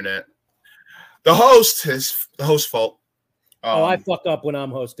my internet. The host's fault. I fuck up when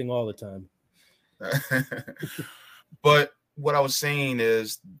I'm hosting all the time. But what I was saying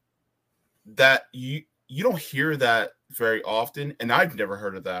is that you don't hear that very often, and I've never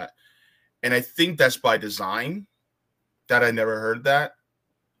heard of that. And I think that's by design that I never heard that.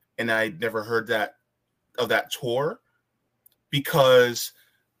 And I never heard that of that tour, because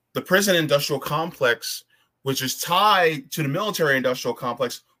the prison industrial complex, which is tied to the military industrial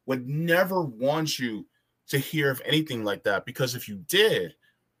complex, would never want you to hear of anything like that. Because if you did,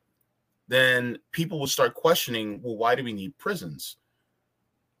 then people would start questioning, well, why do we need prisons?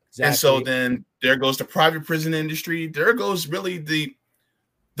 Exactly. And so then there goes the private prison industry. There goes really the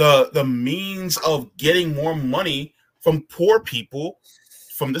means of getting more money from poor people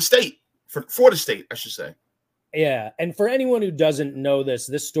from the state, for the state, I should say. Yeah, and for anyone who doesn't know this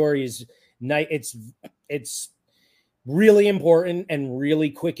story is it's really important and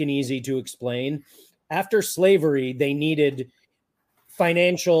really quick and easy to explain. After slavery, they needed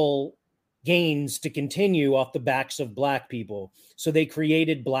financial gains to continue off the backs of Black people. So they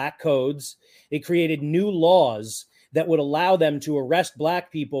created Black codes. They created new laws that would allow them to arrest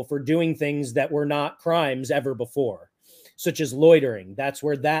Black people for doing things that were not crimes ever before, such as loitering. That's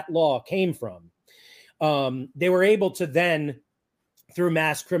where that law came from. They were able to then, through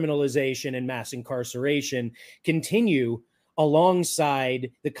mass criminalization and mass incarceration, continue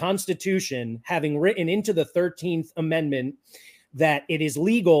alongside the Constitution having written into the 13th Amendment that it is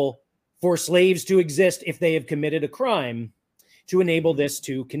legal for slaves to exist if they have committed a crime, to enable this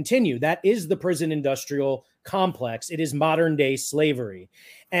to continue. That is the prison industrial complex. It is modern day slavery.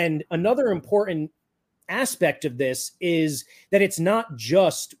 And another important aspect of this is that it's not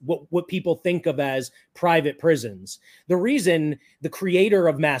just what people think of as private prisons. The reason the creator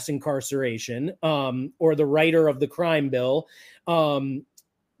of mass incarceration, or the writer of the crime bill,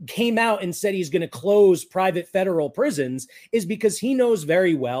 came out and said he's going to close private federal prisons is because he knows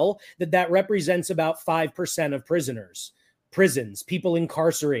very well that that represents about 5% of prisons, people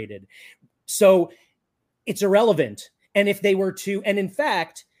incarcerated. So it's irrelevant. And if they were to, and in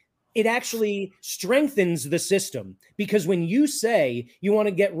fact, it actually strengthens the system, because when you say you want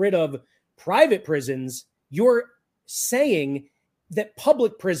to get rid of private prisons, you're saying that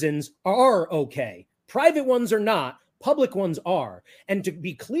public prisons are okay. Private ones are not. Public ones are. And to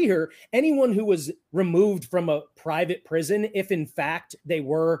be clear, anyone who was removed from a private prison, if in fact they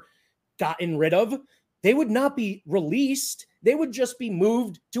were gotten rid of, they would not be released. They would just be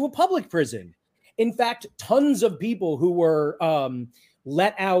moved to a public prison. In fact, tons of people who were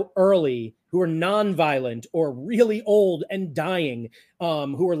let out early, who were nonviolent or really old and dying,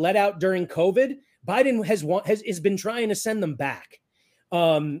 who were let out during COVID, Biden has been trying to send them back.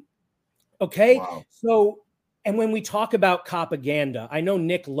 Okay. Wow. So, and when we talk about propaganda, I know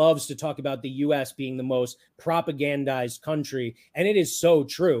Nick loves to talk about the US being the most propagandized country, and it is so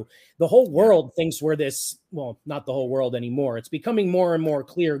true. The whole world thinks we're this, well, not the whole world anymore. It's becoming more and more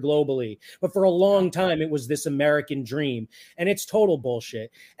clear globally. But for a long time, it was this American dream, and it's total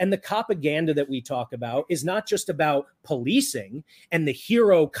bullshit. And the propaganda that we talk about is not just about policing and the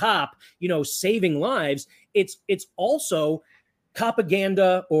hero cop, saving lives. It's also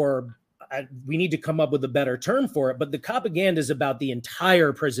propaganda, or we need to come up with a better term for it, but the propaganda is about the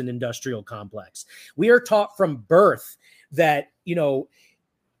entire prison industrial complex. We are taught from birth that,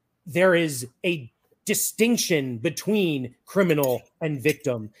 there is a distinction between criminal and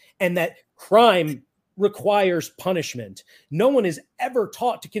victim, and that crime requires punishment. No one is ever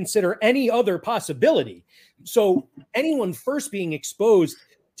taught to consider any other possibility. So anyone first being exposed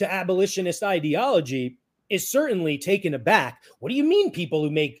to abolitionist ideology is certainly taken aback. What do you mean people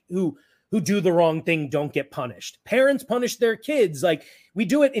who do the wrong thing don't get punished? Parents punish their kids. Like, we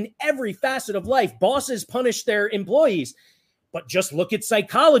do it in every facet of life. Bosses punish their employees. But just look at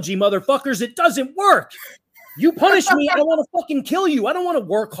psychology, motherfuckers. It doesn't work. You punish me, I want to fucking kill you. I don't want to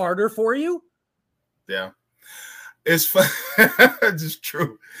work harder for you. Yeah. It's fun. It's just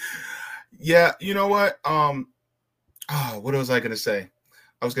true. Yeah, you know what? What was I going to say?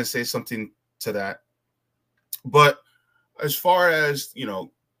 I was going to say something to that. But as far as,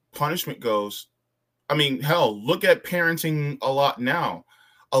 punishment goes, I mean, hell, look at parenting a lot now.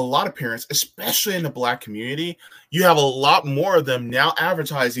 A lot of parents, especially in the Black community, you have a lot more of them now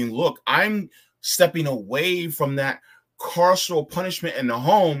advertising, look, I'm stepping away from that carceral punishment in the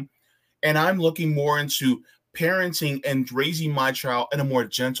home, and I'm looking more into parenting and raising my child in a more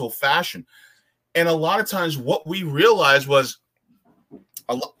gentle fashion. And a lot of times what we realized was,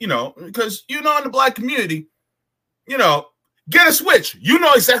 because, in the Black community, get a switch. You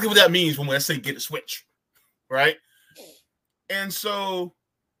know exactly what that means when I say get a switch, right? And so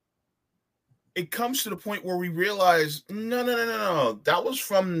it comes to the point where we realize, no. That was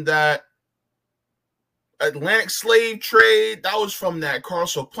from that Atlantic slave trade. That was from that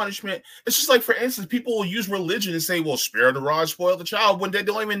carceral punishment. It's just like, for instance, people will use religion and say, well, spare the rod, spoil the child, when they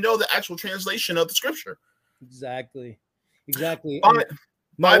don't even know the actual translation of the scripture. Exactly.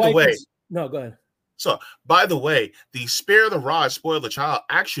 By the way. No, go ahead. So, by the way, the spare the rod, spoil the child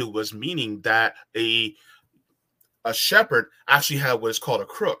actually was meaning that a shepherd actually had what is called a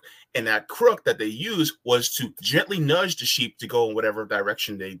crook. And that crook that they used was to gently nudge the sheep to go in whatever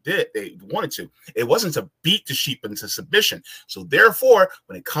direction they wanted to. It wasn't to beat the sheep into submission. So therefore,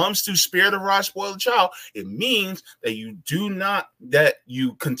 when it comes to spare the rod, spoil the child, it means that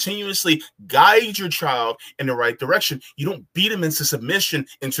you continuously guide your child in the right direction. You don't beat them into submission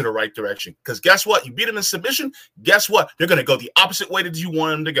into the right direction. Because guess what? You beat them in submission, guess what? They're going to go the opposite way that you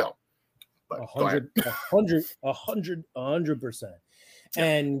want them to go. 100%.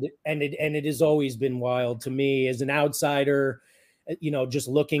 And it has always been wild to me as an outsider, just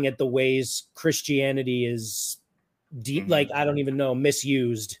looking at the ways Christianity is deep, like, I don't even know,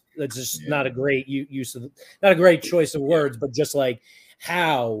 misused. That's just not a great not a great choice of words, but just like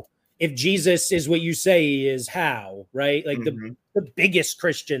how, if Jesus is what you say he is, how, right? Like the biggest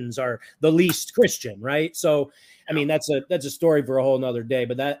Christians are the least Christian, right? So, I mean, that's a story for a whole nother day,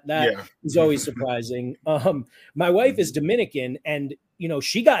 but that is always surprising. My wife is Dominican, and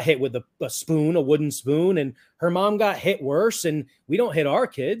she got hit with a wooden spoon, and her mom got hit worse. And we don't hit our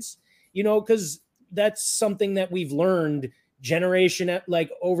kids, because that's something that we've learned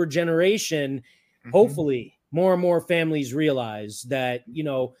over generation. Hopefully more and more families realize that,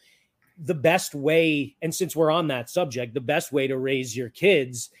 the best way, and since we're on that subject, the best way to raise your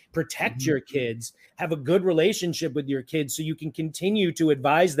kids, protect your kids, have a good relationship with your kids so you can continue to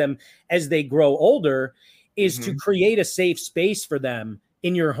advise them as they grow older, is to create a safe space for them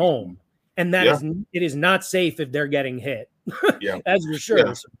in your home. And it is not safe if they're getting hit. That's for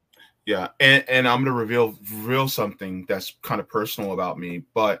sure. Yeah. And I'm going to reveal something that's kind of personal about me,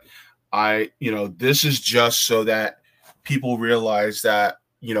 but this is just so that people realize that,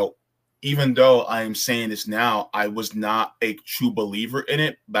 even though I am saying this now, I was not a true believer in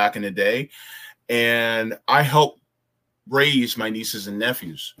it back in the day. And I helped raise my nieces and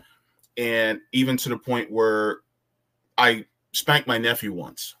nephews. And even to the point where I spanked my nephew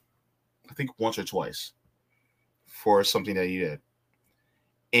once, I think once or twice, for something that he did.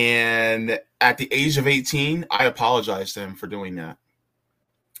 And at the age of 18, I apologized to him for doing that.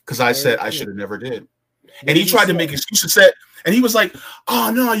 because I said I should have never did. What And he did you tried to say? make excuses. Said, and he was like,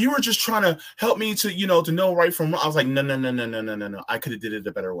 "Oh no, you were just trying to help me to, to know right from wrong." I was like, "No, no, no, no, no, no, no, no. I could have did it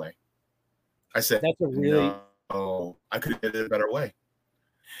a better way." I said, That's a really "No, I could have did it a better way."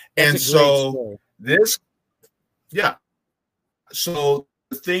 That's And a great so story. yeah. So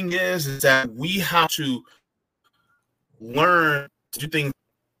the thing is that we have to learn to do things.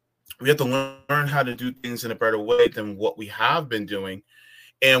 We have to learn how to do things in a better way than what we have been doing.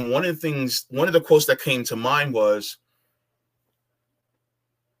 And one of the quotes that came to mind was,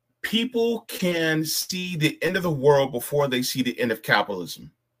 people can see the end of the world before they see the end of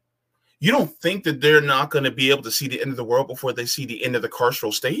capitalism. You don't think that they're not going to be able to see the end of the world before they see the end of the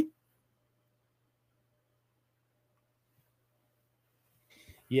carceral state?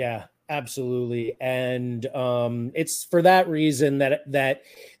 Yeah, absolutely. And it's for that reason that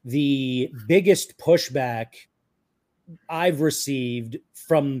the biggest pushback I've received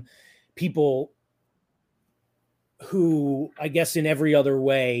from people who, I guess in every other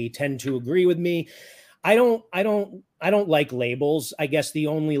way, tend to agree with me. I don't like labels. I guess the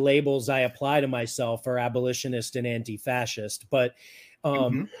only labels I apply to myself are abolitionist and anti-fascist. But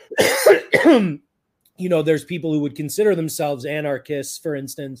there's people who would consider themselves anarchists, for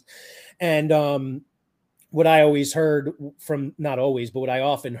instance. And what I always heard from, not always, but what I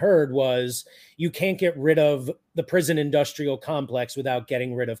often heard was, you can't get rid of the prison industrial complex without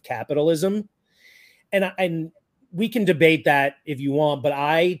getting rid of capitalism. And we can debate that if you want, but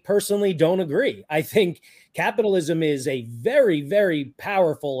I personally don't agree. I think capitalism is a very, very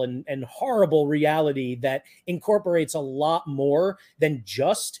powerful and horrible reality that incorporates a lot more than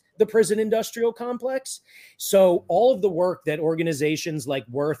just the prison industrial complex. So all of the work that organizations like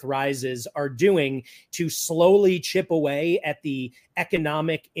Worth Rises are doing to slowly chip away at the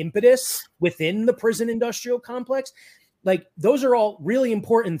economic impetus within the prison industrial complex, like, those are all really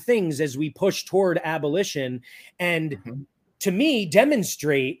important things as we push toward abolition. And to me,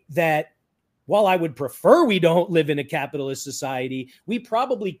 demonstrate that while I would prefer we don't live in a capitalist society, we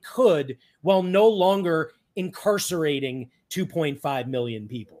probably could, while no longer incarcerating 2.5 million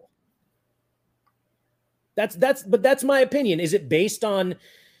people. But that's my opinion. Is it based on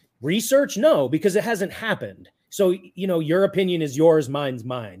research? No, because it hasn't happened. So, your opinion is yours, mine's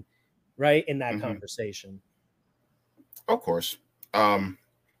mine, right? In that conversation. Of course. I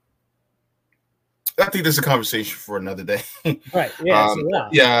think this is a conversation for another day. Right.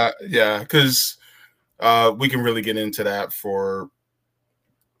 Yeah. Yeah. Because we can really get into that for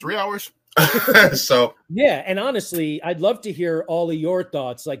 3 hours. So yeah, and honestly, I'd love to hear all of your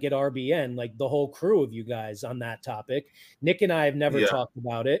thoughts, like at RBN, like the whole crew of you guys on that topic. Nick and I have never talked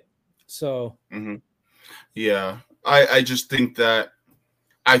about it. So yeah, I just think that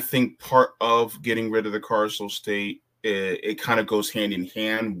part of getting rid of the carceral state, it kind of goes hand in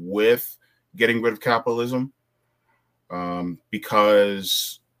hand with getting rid of capitalism,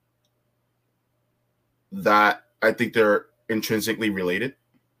 because that, I think they're intrinsically related.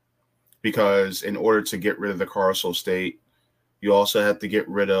 Because in order to get rid of the carceral state, you also have to get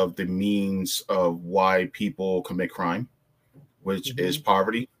rid of the means of why people commit crime, which is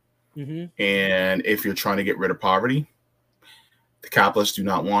poverty. And if you're trying to get rid of poverty, the capitalists do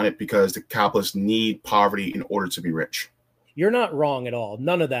not want it, because the capitalists need poverty in order to be rich. You're not wrong at all.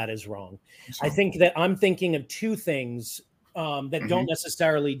 None of that is wrong. So, I think that I'm thinking of two things that don't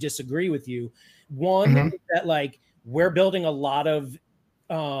necessarily disagree with you. One is that, like, we're building a lot of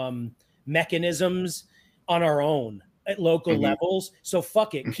mechanisms on our own at local levels. So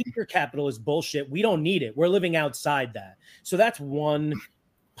fuck it. Keep your capitalist bullshit. We don't need it. We're living outside that. So that's one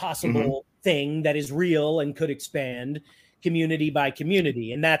possible thing that is real and could expand community by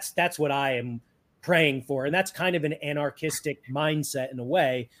community. And that's what I am praying for. And that's kind of an anarchistic mindset in a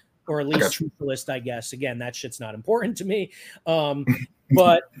way, or at least socialist, I guess. Again, that shit's not important to me.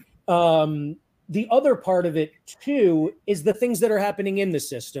 But the other part of it too is the things that are happening in the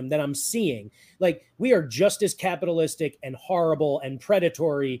system that I'm seeing. Like, we are just as capitalistic and horrible and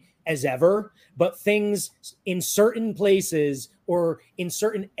predatory as ever, but things in certain places or in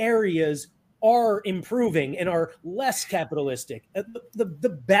certain areas are improving and are less capitalistic.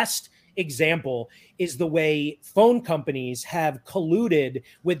 The best example is the way phone companies have colluded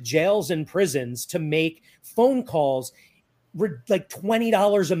with jails and prisons to make phone calls like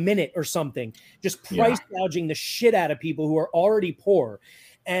 $20 a minute or something, just price gouging the shit out of people who are already poor.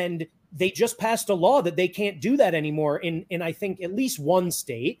 And they just passed a law that they can't do that anymore in I think at least one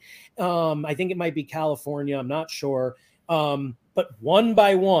state. I think it might be California. I'm not sure. But one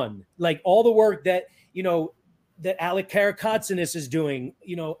by one, like all the work that, that Alec Karakatsanis is doing,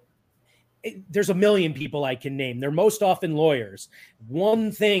 there's a million people I can name. They're most often lawyers,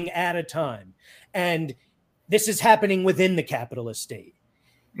 one thing at a time. And this is happening within the capitalist state.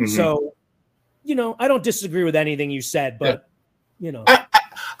 Mm-hmm. So, I don't disagree with anything you said, but,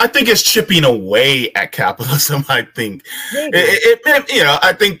 I think it's chipping away at capitalism. I think,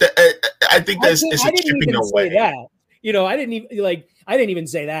 I think that's it's chipping away. Say that. I didn't even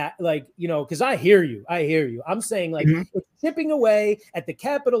say that, because I hear you. I'm saying it's chipping away at the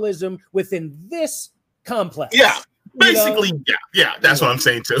capitalism within this complex. Yeah, basically, yeah. That's what I'm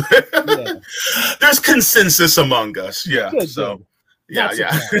saying too. There's consensus among us. Yeah, good, so good.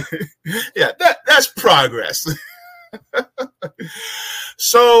 Yeah. That's progress.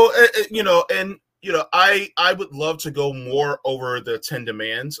 So I would love to go more over the 10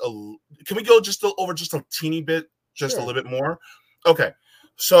 demands. Can we go over just a teeny bit, a little bit more? Okay,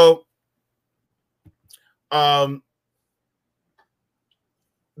 so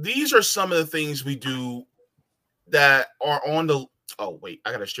these are some of the things we do that are on the. Oh wait,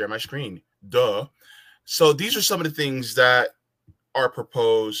 I gotta share my screen. Duh. So these are some of the things that are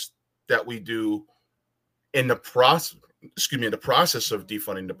proposed that we do in the process. In the process of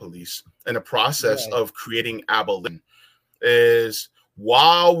defunding the police and the process of creating abolition is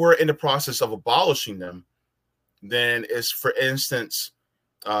while we're in the process of abolishing them, then is, for instance,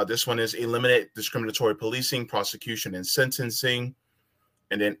 this one is eliminate discriminatory policing, prosecution, and sentencing,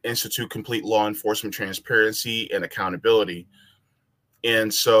 and then institute complete law enforcement transparency and accountability.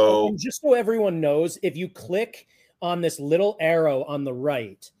 And so, and just so everyone knows, if you click on this little arrow on the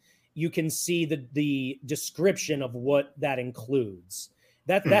right, you can see the description of what that includes.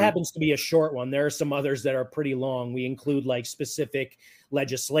 That happens to be a short one. There are some others that are pretty long. We include specific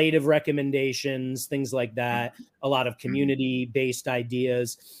legislative recommendations, things like that, a lot of community-based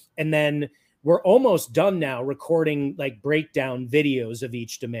ideas. And then we're almost done now recording breakdown videos of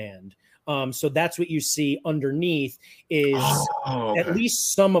each demand. So that's what you see underneath is at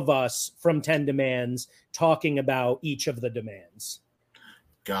least some of us from 10 Demands talking about each of the demands.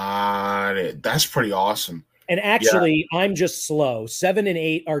 Got it. That's pretty awesome. And actually, I'm just slow. 7 and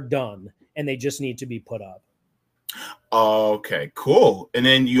 8 are done, and they just need to be put up. Okay, cool. And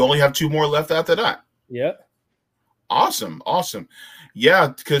then you only have 2 more left after that. Yep. Awesome. Yeah,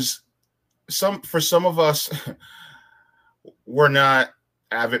 because for some of us, we're not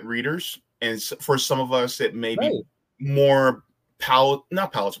avid readers, and for some of us, it may be more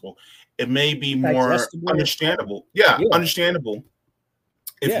not palatable. It may be more understandable. Yeah, understandable.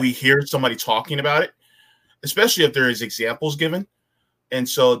 If we hear somebody talking about it, especially if there is examples given. And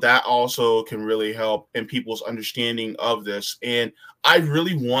so that also can really help in people's understanding of this. And I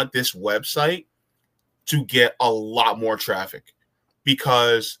really want this website to get a lot more traffic,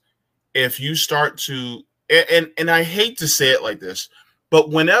 because if you start to, and I hate to say it like this,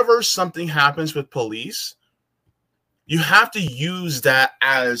 but whenever something happens with police, you have to use that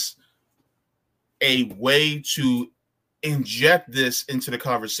as a way to inject this into the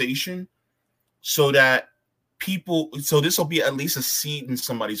conversation so that so this will be at least a seed in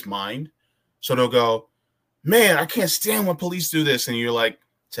somebody's mind. So they'll go, man, I can't stand when police do this. And you're like,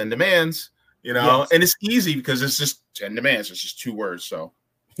 10 demands, and it's easy because it's just 10 demands. It's just 2 words. So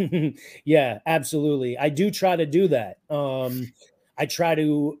yeah, absolutely. I do try to do that. I try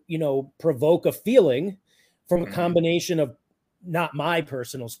to, provoke a feeling from a combination of not my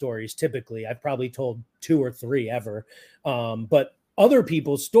personal stories. Typically, I've probably told 2 or 3 ever, but other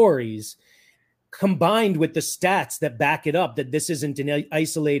people's stories combined with the stats that back it up, that this isn't an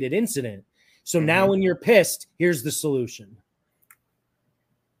isolated incident. So now when you're pissed, here's the solution.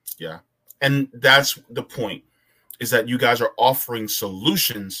 Yeah. And that's the point, is that you guys are offering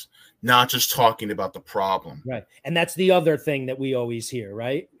solutions, not just talking about the problem. Right. And that's the other thing that we always hear,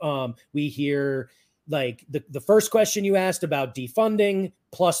 right? We hear the first question you asked about defunding,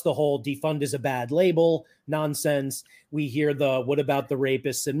 plus the whole defund is a bad label nonsense. We hear what about the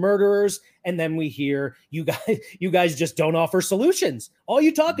rapists and murderers? And then we hear you guys just don't offer solutions. All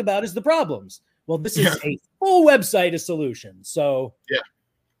you talk about is the problems. Well, this is a full website of solutions. So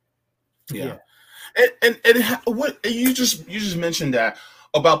yeah. And what you just mentioned that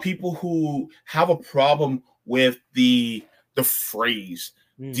about people who have a problem with the phrase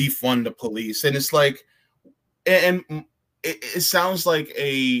defund the police, and it's like, and it sounds like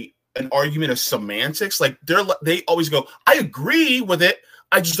an argument of semantics. Like they always go, I agree with it,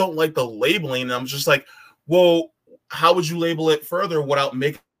 I just don't like the labeling. And I'm just like, well, how would you label it further without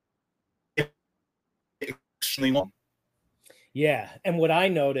making it extremely long? Yeah. And what I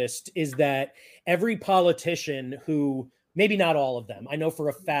noticed is that every politician who maybe not all of them. I know for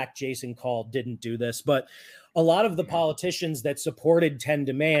a fact Jason Call didn't do this, but a lot of the politicians that supported 10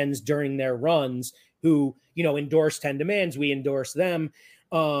 demands during their runs, who, you know, endorsed 10 demands, we endorse them.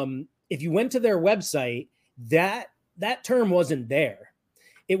 If you went to their website, that term wasn't there.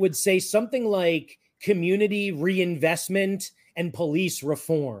 It would say something like community reinvestment and police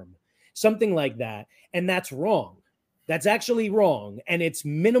reform, something like that. And that's wrong. That's actually wrong. And it's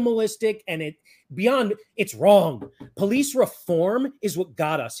minimalistic and it's wrong. Police reform is what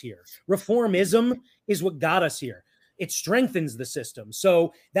got us here. Reformism is what got us here. It strengthens the system.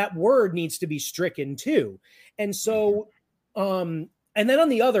 So that word needs to be stricken too. And so, and then on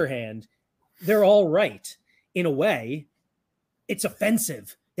the other hand, they're all right in a way. It's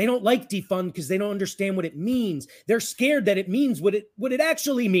offensive. They don't like defund because they don't understand what it means. They're scared that it means what it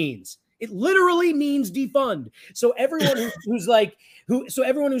actually means. It literally means defund. So everyone who's like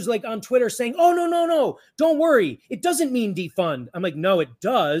on Twitter saying, "Oh no, don't worry, it doesn't mean defund." I'm like, no, it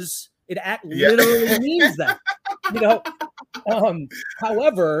does. It literally means that. You know.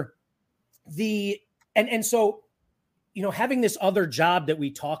 However, so, you know, having this other job that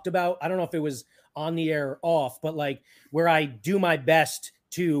we talked about, I don't know if it was on the air or off, but like where I do my best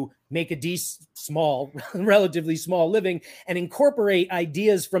to make a relatively small living and incorporate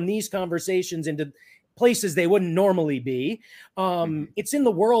ideas from these conversations into places they wouldn't normally be. It's in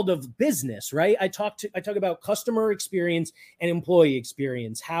the world of business, right? I talk about customer experience and employee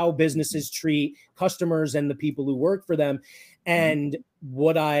experience, how businesses treat customers and the people who work for them. And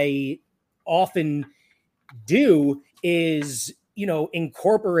what I often do is, you know,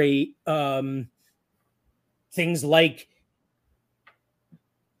 incorporate things like,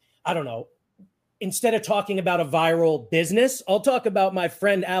 I don't know, instead of talking about a viral business, I'll talk about my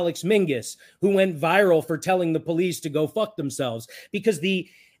friend Alex Mingus, who went viral for telling the police to go fuck themselves, because the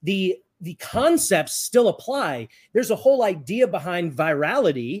concepts still apply. There's a whole idea behind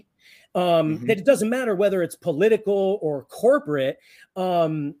virality that it doesn't matter whether it's political or corporate.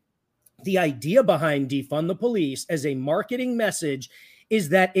 The idea behind defund the police as a marketing message is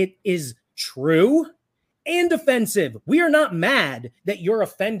that it is true and offensive. We are not mad that you're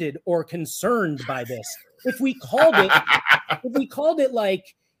offended or concerned by this. If we called it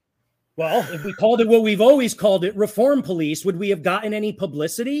what we've always called it, reform police, would we have gotten any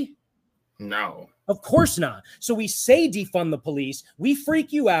publicity? No. Of course not. So we say defund the police. We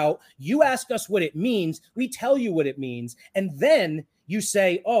freak you out. You ask us what it means. We tell you what it means. And then you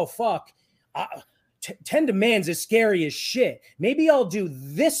say, oh, fuck, 10 demands is scary as shit. Maybe I'll do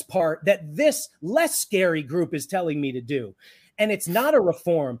this part that this less scary group is telling me to do. And it's not a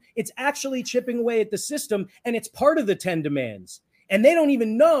reform. It's actually chipping away at the system, and it's part of the 10 demands. And they don't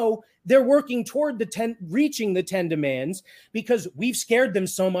even know they're working toward reaching the 10 demands, because we've scared them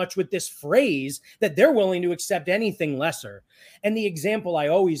so much with this phrase that they're willing to accept anything lesser. And the example I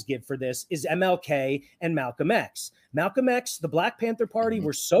always give for this is MLK and Malcolm X. Malcolm X, the Black Panther Party,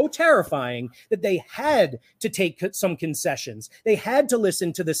 were so terrifying that they had to take some concessions. They had to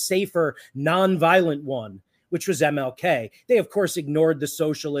listen to the safer, nonviolent one, which was MLK. They, of course, ignored the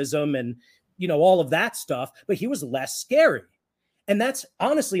socialism and, you know, all of that stuff, but he was less scary. And that's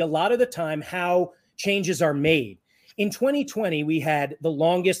honestly a lot of the time how changes are made. In 2020, we had the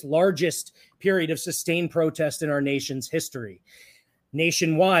largest period of sustained protest in our nation's history.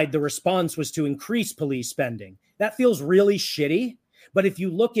 Nationwide, the response was to increase police spending. That feels really shitty. But if you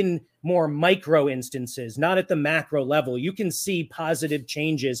look in more micro instances, not at the macro level, you can see positive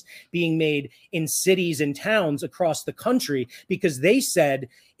changes being made in cities and towns across the country, because they said,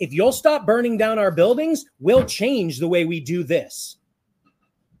 if you'll stop burning down our buildings, we'll change the way we do this.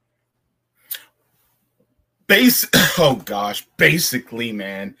 Basically,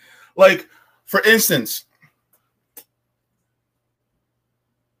 man. Like, for instance,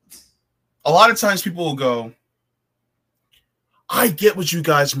 a lot of times people will go, I get what you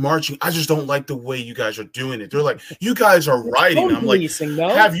guys marching. I just don't like the way you guys are doing it. They're like, you guys are rioting. I'm like,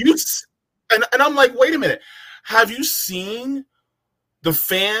 have you? And I'm like, wait a minute. Have you seen the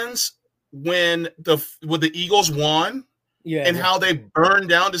fans when the Eagles won? Yeah. And how they burned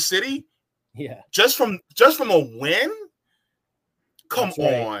down the city? Yeah. Just from a win? Come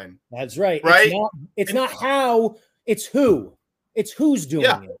on. That's right. Right? It's not how, it's who. It's who's doing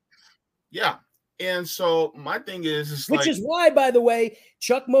it. Yeah. And so my thing is which is why, by the way,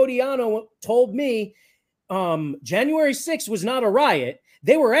 Chuck Modiano told me January 6th was not a riot.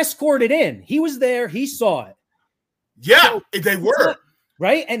 They were escorted in. He was there. He saw it. Yeah, so they were.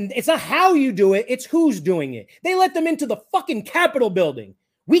 Right? And it's not how you do it. It's who's doing it. They let them into the fucking Capitol building.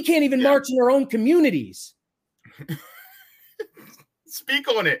 We can't even march in our own communities. Speak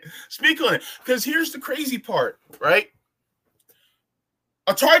on it. Because here's the crazy part, right?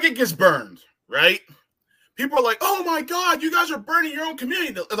 a Target gets burned, right? People are like, "Oh my God, you guys are burning your own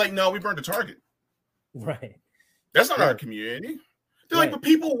community." They're like, no, we burned the Target. Right. That's not our community. They're like, but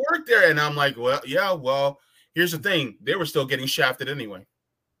people work there. And I'm like, well, yeah, well, here's the thing. They were still getting shafted anyway.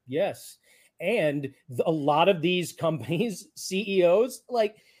 Yes. And a lot of these companies, CEOs,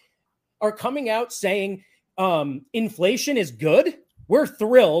 like, are coming out saying inflation is good. We're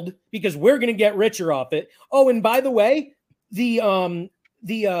thrilled because we're going to get richer off it. Oh, and by the way, the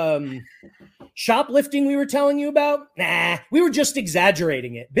shoplifting we were telling you about, we were just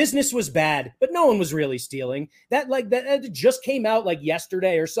exaggerating it. Business was bad, but no one was really stealing. That just came out like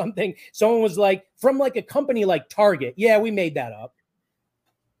yesterday or something. Someone was like, from like a company like Target. Yeah, we made that up.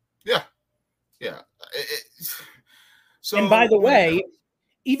 Yeah. Yeah. So, and by the way,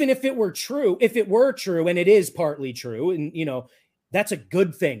 even if it were true, and it is partly true, and you know, that's a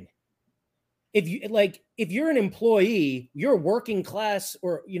good thing. If you're an employee, you're working class,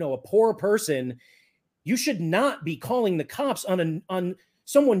 or you know, a poor person, you should not be calling the cops on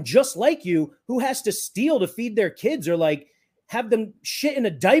someone just like you who has to steal to feed their kids, or like have them shit in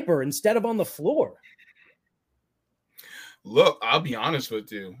a diaper instead of on the floor. Look, I'll be honest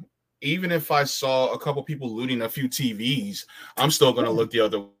with you. Even if I saw a couple people looting a few TVs, I'm still going to look the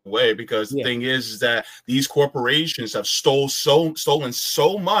other way, because the thing is that these corporations have stolen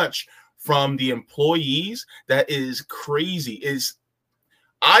so much from the employees that is crazy.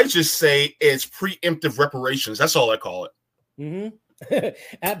 I just say it's preemptive reparations. That's all I call it. Mm-hmm.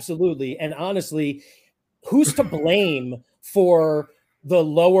 Absolutely. And honestly, who's to blame for the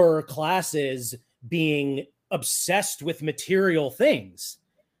lower classes being obsessed with material things?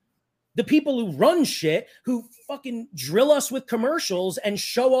 The people who run shit, who fucking drill us with commercials and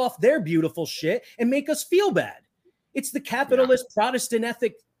show off their beautiful shit and make us feel bad. It's the capitalist Protestant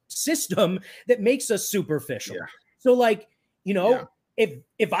ethic system that makes us superficial. Yeah. So like, you know,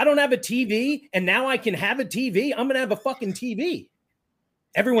 if I don't have a TV and now I can have a TV, I'm going to have a fucking TV.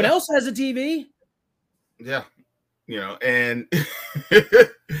 Everyone else has a TV. Yeah. You know, and,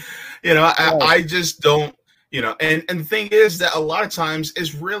 you know, I just don't, you know, and the thing is that a lot of times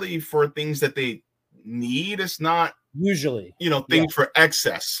it's really for things that they need. It's not usually, you know, things for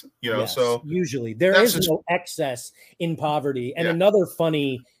excess, you know, so usually there is no excess in poverty. And another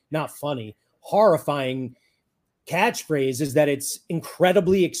horrifying catchphrase is that it's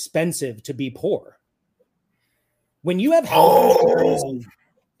incredibly expensive to be poor. When you have health insurance,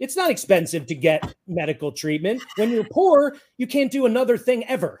 it's not expensive to get medical treatment. When you're poor, you can't do another thing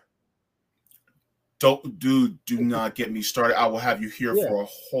ever. Do not get me started. I will have you here for a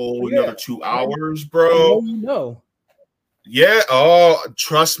whole another 2 hours, bro. You know. Yeah. Oh,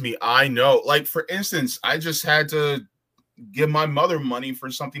 trust me. I know. Like, for instance, I just had to give my mother money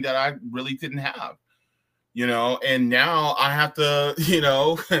for something that I really didn't have, you know, and now I have to, you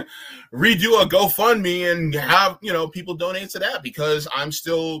know, redo a GoFundMe and have, you know, people donate to that because I'm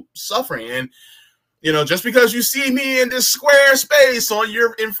still suffering. And, you know, just because you see me in this square space on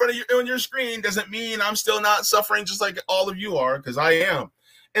your screen doesn't mean I'm still not suffering just like all of you are, because I am.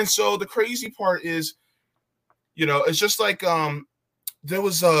 And so the crazy part is, you know, it's just like it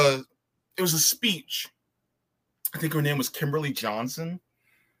was a speech. I think her name was Kimberly Johnson.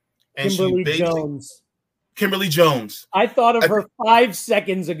 And Kimberly Jones. I thought of her 5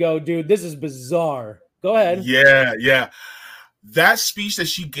 seconds ago, dude. This is bizarre. Go ahead. Yeah. That speech that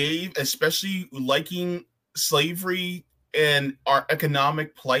she gave, especially liking slavery and our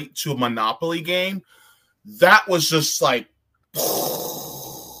economic plight to a Monopoly game, that was just like,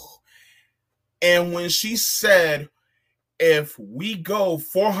 and when she said, if we go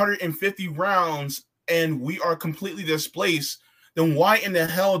 450 rounds and we are completely displaced, then why in the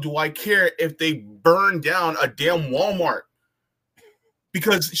hell do I care if they burn down a damn Walmart?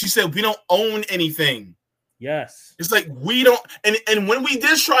 Because she said, we don't own anything. Yes. It's like we don't, and when we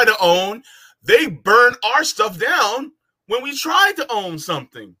did try to own, they burned our stuff down when we tried to own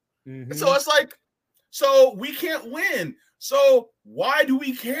something. Mm-hmm. So it's like, so we can't win. So why do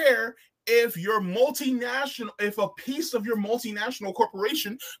we care if your multinational, if a piece of your multinational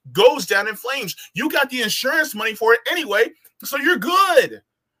corporation goes down in flames? You got the insurance money for it anyway, so you're good.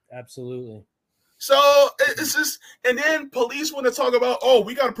 Absolutely. So it's just, and then police want to talk about, oh,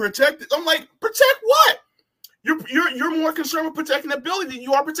 we got to protect it. I'm like, protect what? You're more concerned with protecting the building than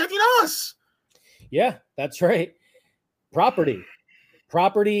you are protecting us. Yeah, that's right. Property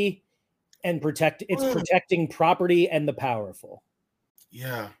and protecting property and the powerful.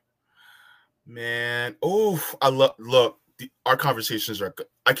 Yeah, man. Oh, look, our conversations are good.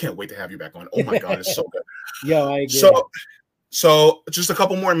 I can't wait to have you back on. Oh my God, it's so good. Yo, I agree. So just a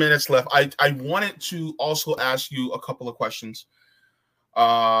couple more minutes left. I wanted to also ask you a couple of questions.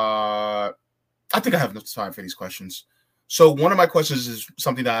 I think I have enough time for these questions. So one of my questions is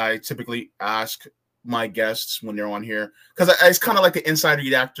something that I typically ask my guests when they're on here, because it's kind of like the Inside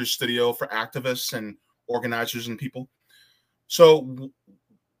Reactor studio for activists and organizers and people. So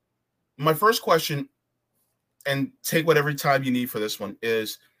my first question, and take whatever time you need for this one,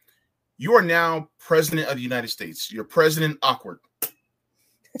 is you are now president of the United States. You're President Awkward.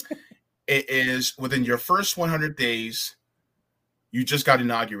 It is within your first 100 days. You just got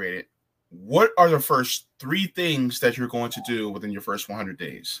inaugurated. What are the first 3 things that you're going to do within your first 100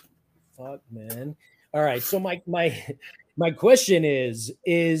 days? Fuck, man. All right. So my question is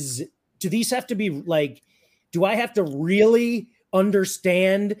do these have to be like, do I have to really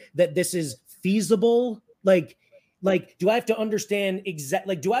understand that this is feasible? Like, do I have to understand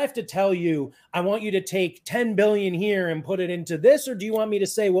exactly, like, do I have to tell you, I want you to take 10 billion here and put it into this? Or do you want me to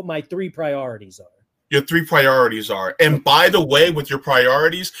say what my 3 priorities are? Your 3 priorities are. And by the way, with your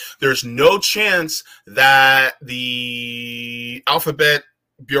priorities, there's no chance that the alphabet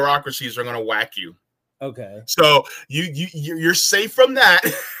bureaucracies are going to whack you. Okay. So you're safe from that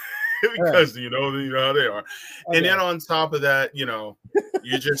because right. you know how they are. Okay. And then on top of that, you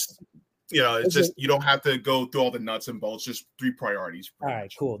just it's just you don't have to go through all the nuts and bolts. Just 3 priorities. All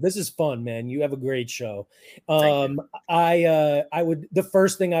right, cool. This is fun, man. You have a great show. I would, the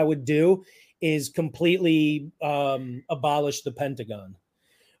first thing I would do is completely abolish the Pentagon.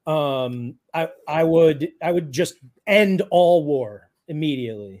 I would just end all war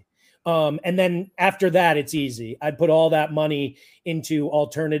immediately. And then after that, it's easy. I'd put all that money into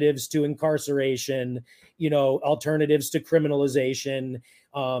alternatives to incarceration, alternatives to criminalization,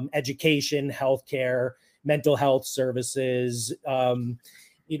 education, healthcare, mental health services,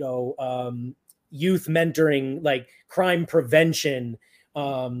 youth mentoring, like crime prevention,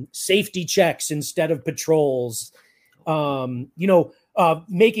 safety checks instead of patrols,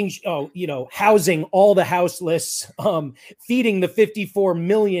 making, housing all the houseless, feeding the 54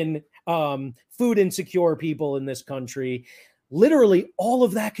 million food insecure people in this country. Literally, all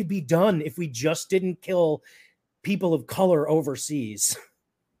of that could be done if we just didn't kill people of color overseas.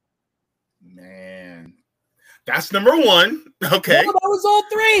 Man, that's number 1. Okay. No, that was all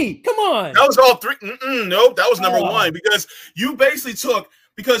 3. Come on. That was all 3. Nope, that was number 1, because you basically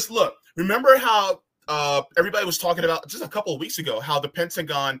because look, remember how everybody was talking about just a couple of weeks ago how the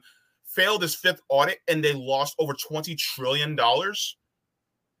Pentagon failed its 5th audit and they lost over $20 trillion.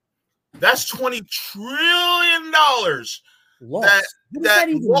 That's $20 trillion. Lost. What does that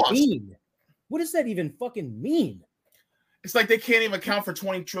even mean? What does that even fucking mean? It's like they can't even account for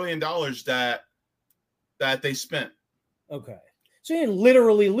 $20 trillion that they spent. Okay. So you didn't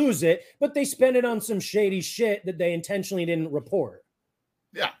literally lose it, but they spent it on some shady shit that they intentionally didn't report.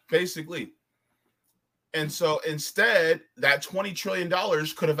 Yeah, basically. And so instead, that $20 trillion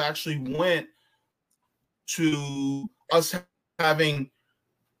could have actually went to us having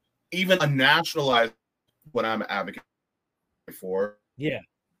even a nationalized, what I'm advocating for. Yeah.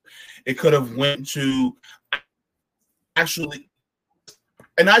 It could have went to actually,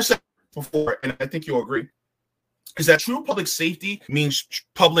 and I've said before, and I think you'll agree, is that true public safety means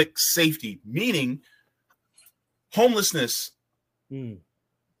public safety, meaning homelessness.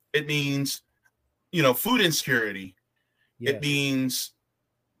 It means, food insecurity. Yeah. It means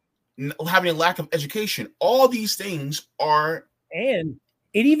having a lack of education. All these things are. And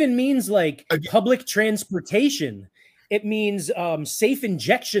it even means like public transportation. It means safe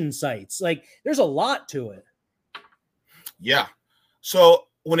injection sites. Like there's a lot to it. Yeah. So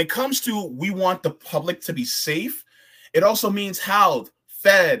when it comes to we want the public to be safe, it also means housed,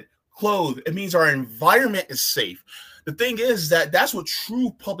 fed, clothed. It means our environment is safe. The thing is that's what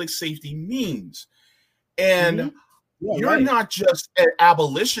true public safety means. And you're not just an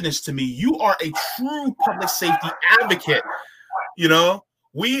abolitionist to me. You are a true public safety advocate.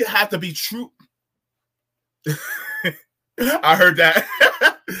 We have to be true. I heard that.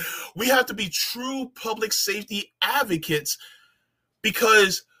 We have to be true public safety advocates,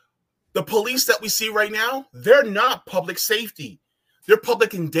 because the police that we see right now, they're not public safety. They're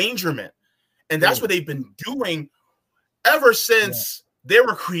public endangerment. And that's what they've been doing ever since they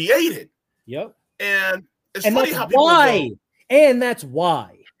were created. Yep. And it's funny how people And that's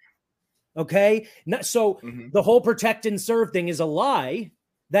why. Okay? So the whole protect and serve thing is a lie.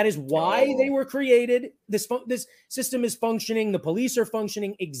 That is why they were created. This system is functioning. The police are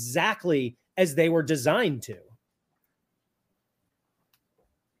functioning exactly as they were designed to.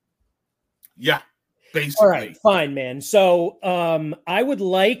 Yeah, basically. All right, fine, man. So I would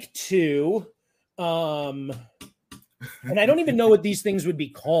like to, and I don't even know what these things would be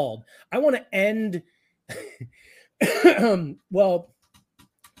called. I want to end, well,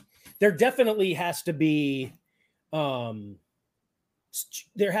 there definitely has to be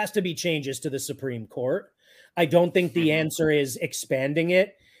changes to the Supreme Court. I don't think the answer is expanding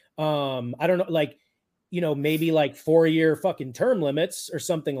it. I don't know, like, maybe like 4-year fucking term limits or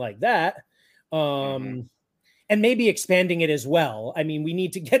something like that. And maybe expanding it as well. I mean, we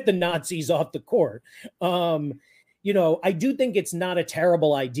need to get the Nazis off the court. I do think it's not a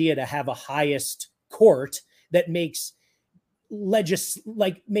terrible idea to have a highest court that makes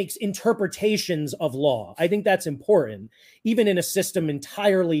interpretations of law. I think that's important, even in a system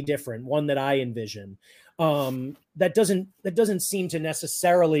entirely different, one that I envision. That doesn't seem to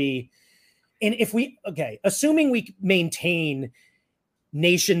necessarily. And assuming we maintain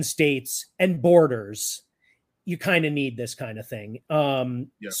nation states and borders, you kind of need this kind of thing.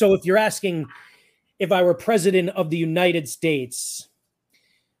 So if you're asking if I were president of the United States,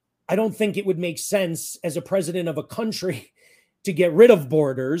 I don't think it would make sense as a president of a country to get rid of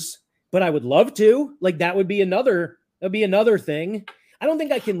borders, but I would love to. Like, that'd be another thing. I don't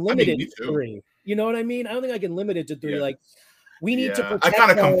think I can limit it to 3. You know what I mean? I don't think I can limit it to 3. Like, we need to protect. I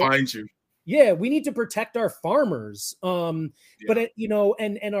kind of confined you. Yeah, we need to protect our farmers, but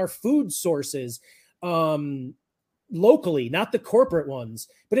and our food sources, locally, not the corporate ones.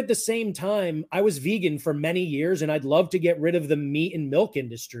 But at the same time, I was vegan for many years, and I'd love to get rid of the meat and milk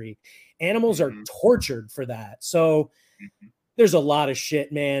industry. Animals are tortured for that. So there's a lot of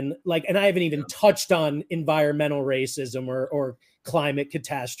shit, man. Like, and I haven't even touched on environmental racism or climate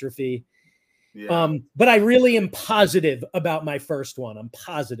catastrophe. But I really am positive about my first one. I'm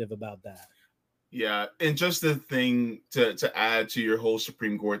positive about that. Yeah, and just the thing to add to your whole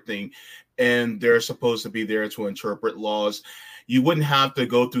Supreme Court thing, and they're supposed to be there to interpret laws. You wouldn't have to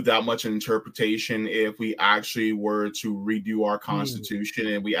go through that much interpretation if we actually were to redo our Constitution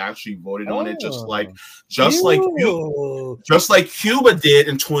and we actually voted on it, just like Cuba did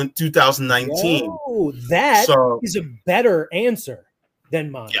in 2019. That is a better answer than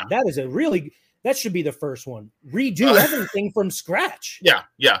mine. Yeah. That should be the first one. Redo everything from scratch. Yeah.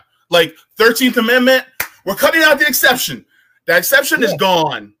 Like 13th Amendment, we're cutting out the exception. The exception is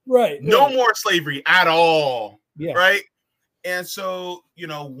gone. Right. No more slavery at all. Yeah. Right. And so,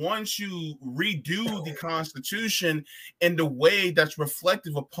 once you redo the Constitution in the way that's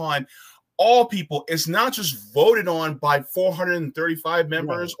reflective upon all people, it's not just voted on by 435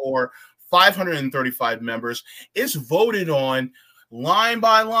 members or 535 members. It's voted on line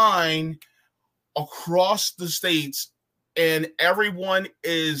by line across the states, and everyone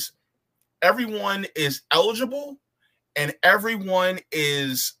is eligible, and everyone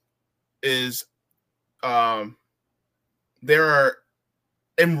they're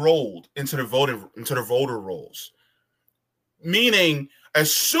enrolled into the voter rolls. Meaning,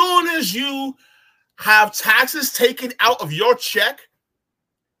 as soon as you have taxes taken out of your check,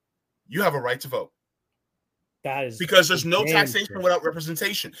 you have a right to vote. That is because there's no taxation without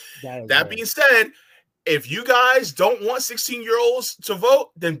representation. That being right. said, if you guys don't want 16-year-olds to vote,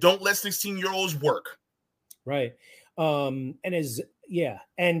 then don't let 16-year-olds work. Right. And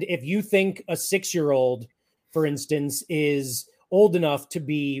if you think a 6-year-old, for instance, is old enough to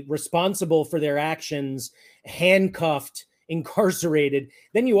be responsible for their actions, handcuffed, incarcerated,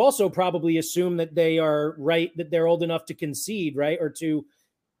 then you also probably assume that they are right, that they're old enough to concede, right? Or to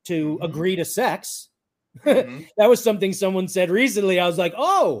agree to sex. That was something someone said recently. I was like,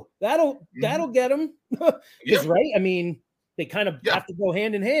 oh, that'll get them. Because right? I mean, they kind of have to go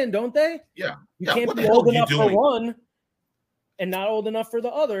hand in hand, don't they? Yeah. You can't be old enough for one and not old enough for the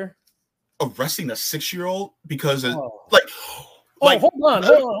other. Arresting a 6-year-old because of hold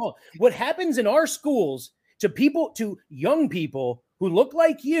on. What happens in our schools to young people who look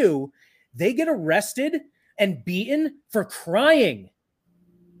like you, they get arrested and beaten for crying.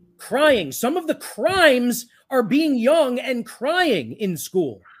 Some of the crimes are being young and crying in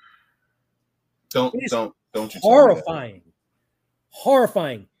school. Don't you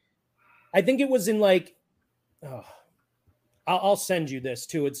horrifying. I think it was in I'll send you this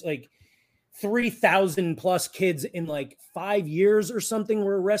too. It's like 3,000 plus kids in 5 years or something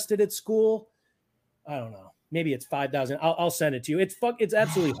were arrested at school. I don't know. Maybe it's 5,000. I'll send it to you. It's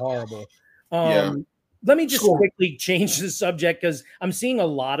absolutely horrible. Let me just quickly change the subject because I'm seeing a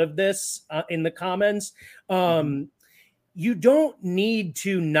lot of this in the comments. You don't need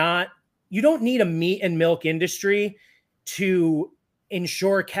a meat and milk industry to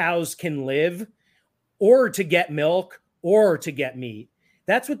ensure cows can live or to get milk or to get meat.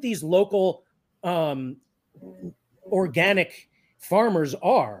 That's what these local organic farmers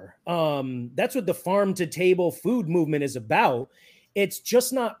are. That's what the farm to table food movement is about. It's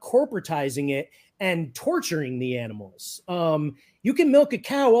just not corporatizing it and torturing the animals. You can milk a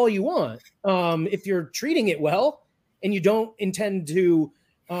cow all you want if you're treating it well and you don't intend to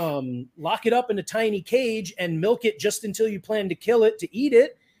lock it up in a tiny cage and milk it just until you plan to kill it to eat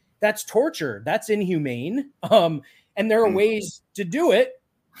it. That's torture. That's inhumane. And there are ways to do it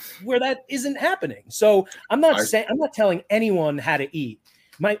where that isn't happening. So I'm not telling anyone how to eat.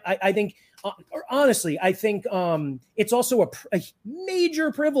 I think honestly, I think it's also a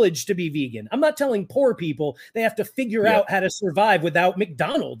major privilege to be vegan. I'm not telling poor people they have to figure out how to survive without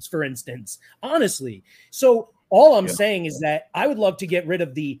McDonald's, for instance, honestly. So all I'm saying is that I would love to get rid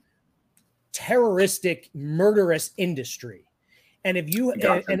of the terroristic, murderous industry. And if you and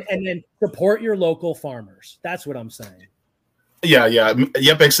then support your local farmers. That's what I'm saying. Yeah.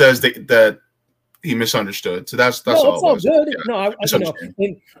 Yepek says that he misunderstood. So that's all. It's all good. Yeah.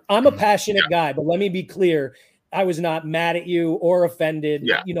 I'm a passionate guy, but let me be clear. I was not mad at you or offended.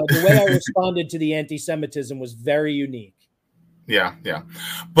 Yeah. The way I responded to the anti-Semitism was very unique. Yeah.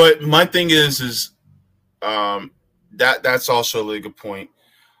 But my thing is that's also a really good point.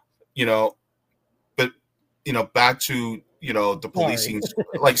 But back to the policing.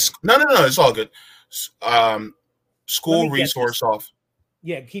 Like no, it's all good. School resource off.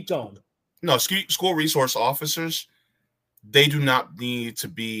 Yeah, keep going. No, school resource officers, they do not need to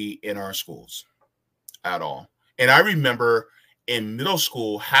be in our schools at all. And I remember in middle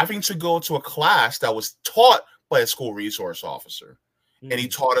school having to go to a class that was taught by a school resource officer. And he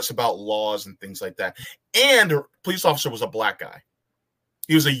taught us about laws and things like that. And the police officer was a black guy.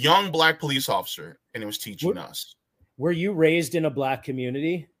 He was a young black police officer, and he was teaching us. Were you raised in a black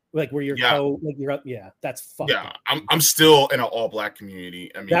community? Like where you're that's fucked. Yeah, I'm still in an all black community.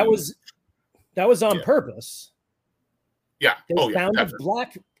 I mean, that was on purpose. Yeah. They found a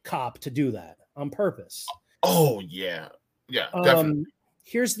black cop to do that on purpose. Oh yeah. Yeah, definitely.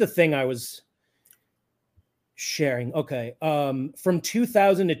 Here's the thing I was sharing. Okay. From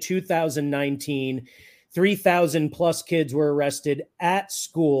 2000 to 2019, 3,000 plus kids were arrested at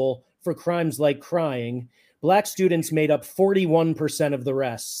school for crimes like crying. Black students made up 41% of the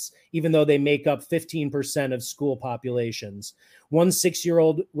arrests, even though they make up 15% of school populations. One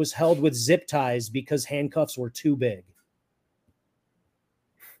 6-year-old was held with zip ties because handcuffs were too big.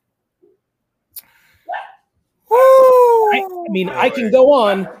 I mean, I can go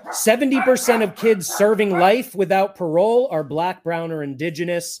on. 70% of kids serving life without parole are black, brown, or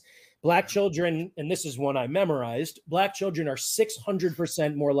indigenous. Black children, and this is one I memorized, black children are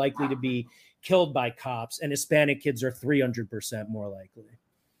 600% more likely to be killed by cops, and Hispanic kids are 300% more likely.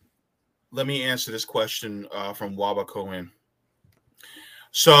 Let me answer this question from Waba Cohen.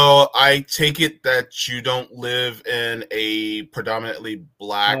 So I take it that you don't live in a predominantly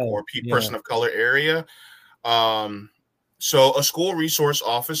black or person of color area. So a school resource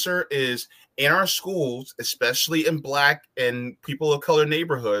officer is in our schools, especially in black and people of color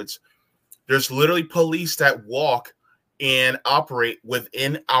neighborhoods. There's literally police that walk and operate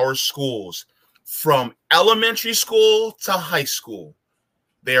within our schools from elementary school to high school.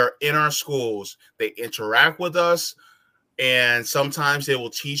 They are in our schools. They interact with us, and sometimes they will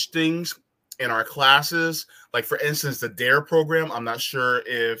teach things in our classes. Like, for instance, the DARE program. I'm not sure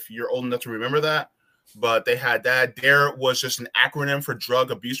if you're old enough to remember that, but they had that. DARE was just an acronym for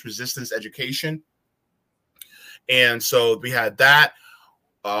Drug Abuse Resistance Education. And so we had that.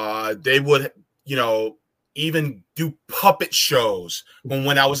 They would, even do puppet shows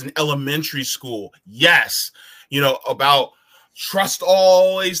when I was in elementary school. Yes. About trust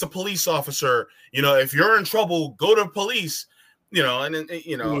always the police officer. If you're in trouble, go to police,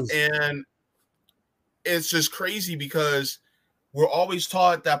 and it's just crazy because we're always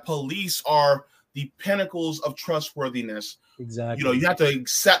taught that police are the pinnacles of trustworthiness. Exactly. You have to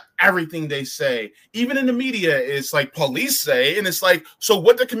accept everything they say. Even in the media, it's like police say, and it's like, so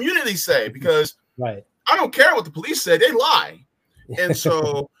what the community say? Because right. I don't care what the police say, they lie. And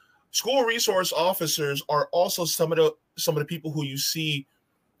so school resource officers are also some of the people who you see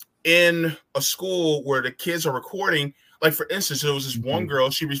in a school where the kids are recording. Like, for instance, there was this one girl,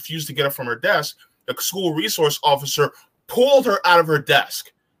 she refused to get up from her desk. The school resource officer pulled her out of her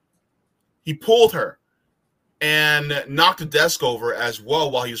desk. He pulled her and knocked the desk over as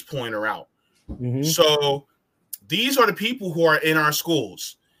well while he was pulling her out. Mm-hmm. So these are the people who are in our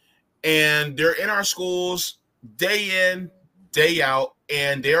schools, and they're in our schools day in, day out,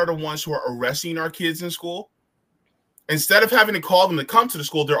 and they are the ones who are arresting our kids in school. Instead of having to call them to come to the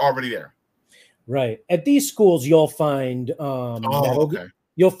school, they're already there. Right. At these schools, you'll find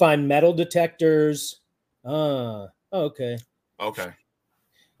you'll find metal detectors. Okay.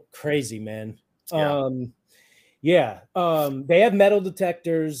 Crazy, man. Yeah. They have metal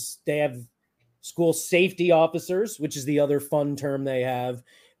detectors. They have school safety officers, which is the other fun term they have,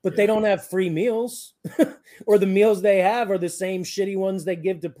 but they don't have free meals, or the meals they have are the same shitty ones they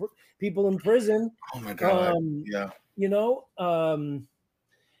give to people in prison. Oh my God. You know,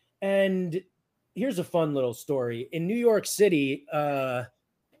 and here's a fun little story. In New York City, 1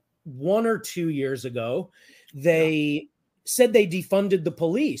 or 2 years ago, they said they defunded the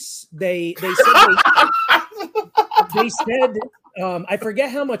police. They said I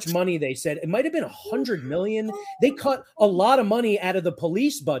forget how much money they said. It might have been 100 million. They cut a lot of money out of the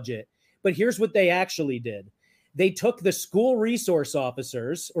police budget. But here's what they actually did. They took the school resource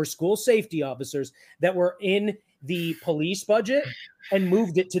officers or school safety officers that were in the police budget and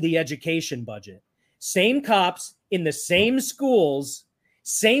moved it to the education budget. Same cops in the same schools,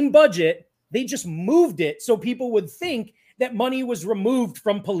 same budget. They just moved it so people would think that money was removed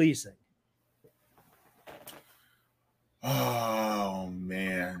from policing. Oh,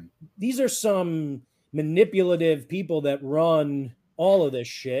 man. These are some manipulative people that run all of this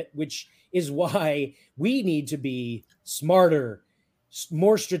shit, which is why we need to be smarter,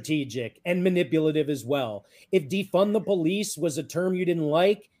 more strategic, and manipulative as well. If defund the police was a term you didn't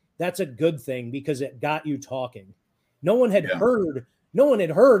like, that's a good thing because it got you talking. No one had heard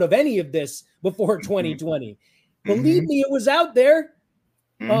of any of this before 2020. Believe me, it was out there.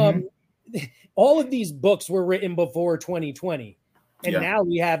 All of these books were written before 2020. And now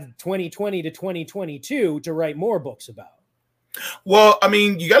we have 2020 to 2022 to write more books about. Well, I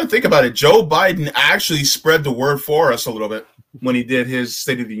mean, you got to think about it. Joe Biden actually spread the word for us a little bit when he did his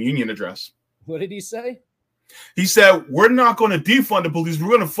State of the Union address. What did he say? He said, we're not going to defund the police. We're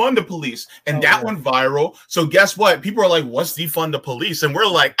going to fund the police. And that went viral. So guess what? People are like, what's defund the police? And we're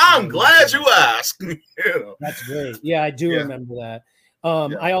like, I'm glad you asked. That's great. Yeah, I do remember that.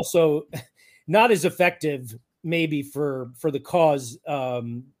 I also, not as effective maybe for the cause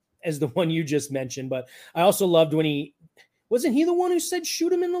as the one you just mentioned, but I also loved when wasn't he the one who said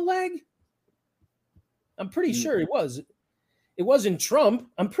shoot him in the leg? I'm pretty sure he was. It wasn't Trump.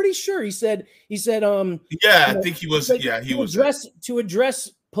 I'm pretty sure he said I think he was. Like, he was. To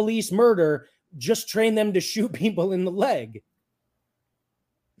address police murder, just train them to shoot people in the leg.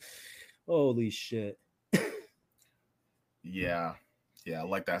 Holy shit. Yeah,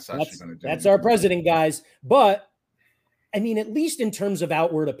 like that's actually going to do. That's our president, guys. But I mean, at least in terms of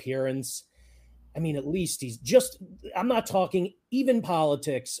outward appearance, I mean, at least he's just. I'm not talking even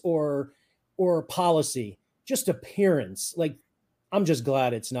politics or policy, just appearance. Like, I'm just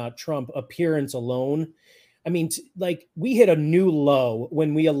glad it's not Trump. Appearance alone. I mean, we hit a new low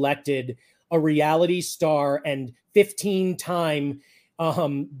when we elected a reality star and 15-time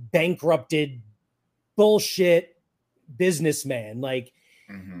bankrupted bullshit businessman. Like,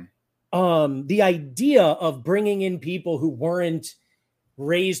 the idea of bringing in people who weren't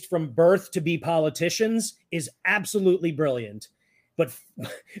raised from birth to be politicians is absolutely brilliant.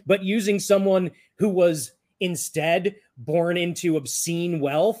 But using someone who was instead born into obscene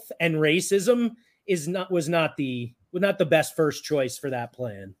wealth and racism was not the best first choice for that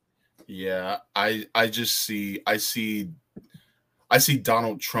plan. Yeah, I see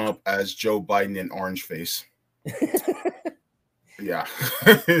Donald Trump as Joe Biden in orange face. Yeah.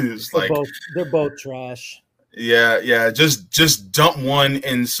 It's like they're both trash. Yeah. Just dump one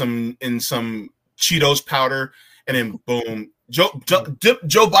in some Cheetos powder and then boom. Dip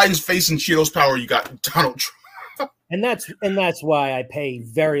Joe Biden's face in Cheetos powder, you got Donald Trump. And that's why I pay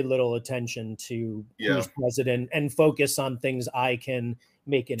very little attention to who's president and focus on things I can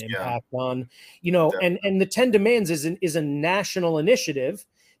make an impact on. You know, and the 10 Demands is a national initiative,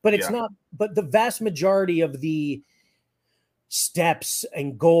 but it's not. But the vast majority of the steps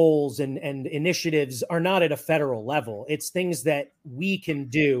and goals and initiatives are not at a federal level. It's things that we can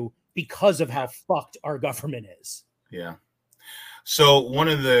do because of how fucked our government is. Yeah. So one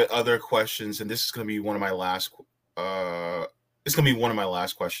of the other questions, and this is going to be one of my last. It's going to be one of my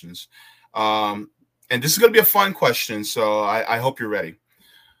last questions, and this is going to be a fun question. So I hope you're ready.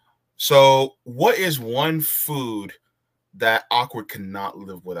 So, what is one food that Awkward cannot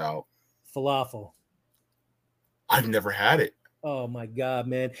live without? Falafel. I've never had it. Oh my God,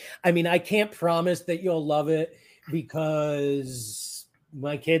 man. I mean, I can't promise that you'll love it because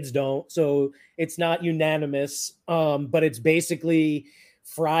my kids don't. So it's not unanimous. But it's basically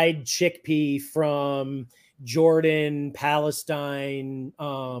fried chickpea from Jordan, Palestine,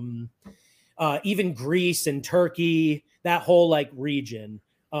 even Greece and Turkey, that whole region.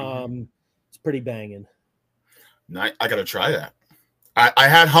 It's pretty banging. I got to try that. I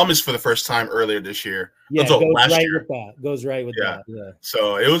had hummus for the first time earlier this year. Yeah, goes right with that. Yeah.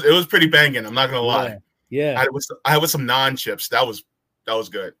 So it was pretty banging. I'm not gonna lie. Yeah. I had with some naan chips. That was That was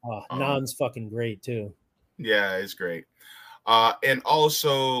good. Nan's fucking great too. Yeah, it's great. And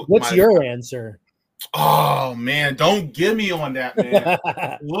also, what's your answer? Oh man, don't get me on that, man.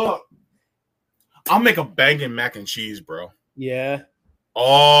 Look, I'll make a banging mac and cheese, bro. Yeah.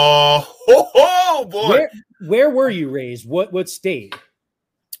 Oh, boy. Where were you raised? What state?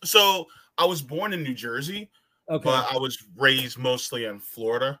 So I was born in New Jersey, okay, but I was raised mostly in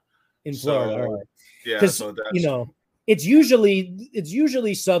Florida. Florida, all right. Yeah, so that's, you know, it's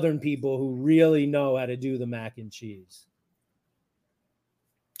usually Southern people who really know how to do the mac and cheese.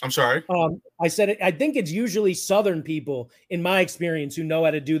 I'm sorry. I said I think it's usually Southern people, in my experience, who know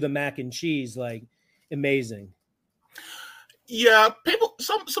how to do the mac and cheese like amazing. Yeah, people.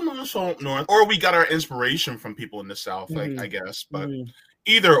 Some of us don't know, or we got our inspiration from people in the South, I guess. But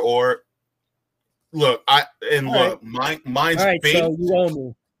either or. Look, mine's all right. baked. So you owe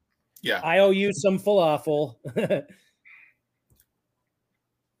me. Yeah, I owe you some falafel.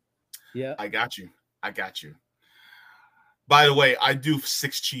 Yeah, I got you. By the way, I do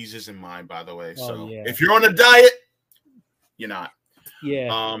 6 cheeses in mine. By the way, so if you're on a diet, you're not.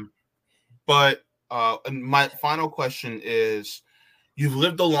 Yeah. But my final question is: you've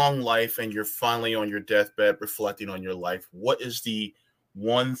lived a long life, and you're finally on your deathbed, reflecting on your life. What is the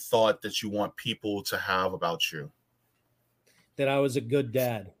one thought that you want people to have about you? That I was a good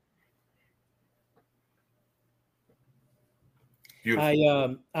dad.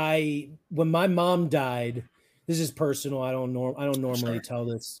 Beautiful. When my mom died, this is personal. I don't normally tell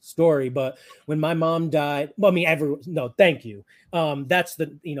this story, but when my mom died, well, I mean, thank you. That's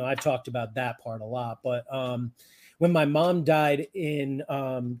I've talked about that part a lot, but when my mom died in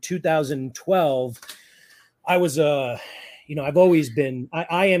 2012, I was I've always been,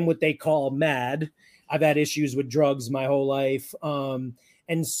 I am what they call mad. I've had issues with drugs my whole life.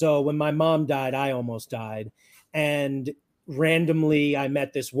 And so when my mom died, I almost died. And randomly, I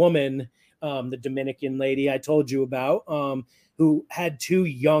met this woman, the Dominican lady I told you about, who had 2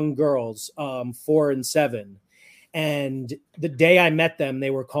 young girls, 4 and 7. And the day I met them, they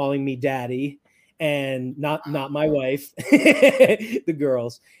were calling me daddy, and not my wife, the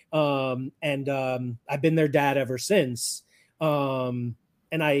girls. I've been their dad ever since. And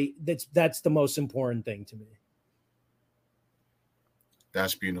that's the most important thing to me.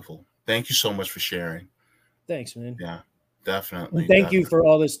 That's beautiful. Thank you so much for sharing. Thanks, man. Yeah, definitely. And thank you for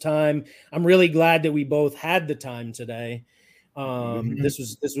all this time. I'm really glad that we both had the time today. This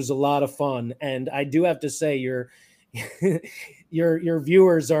was a lot of fun, and I do have to say your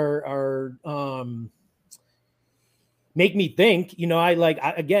viewers are make me think.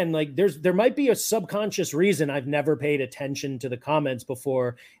 There might be a subconscious reason I've never paid attention to the comments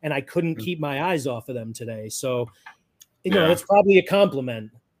before, and I couldn't keep my eyes off of them today. So, it's probably a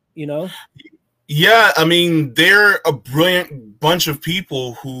compliment. Yeah, I mean, they're a brilliant bunch of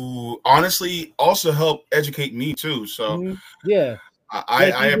people who honestly also help educate me too. So yeah,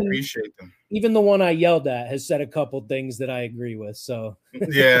 I appreciate them. Even the one I yelled at has said a couple things that I agree with. So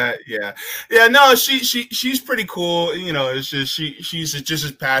yeah. No, she's pretty cool. It's just she's just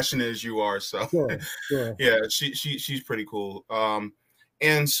as passionate as you are. So sure. Yeah, she's pretty cool.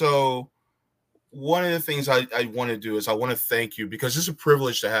 And so one of the things I want to do is I want to thank you, because it's a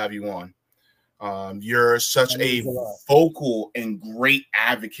privilege to have you on. You're such a vocal and great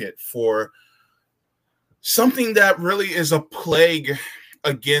advocate for something that really is a plague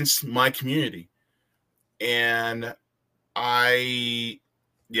against my community. And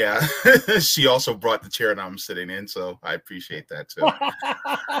she also brought the chair that I'm sitting in, so I appreciate that too. Oh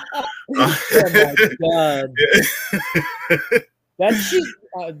my God. That's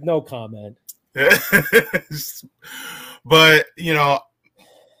no comment. But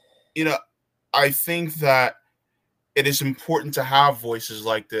I think that it is important to have voices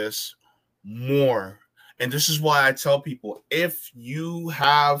like this more. And this is why I tell people, if you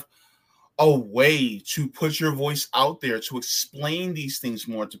have a way to put your voice out there to explain these things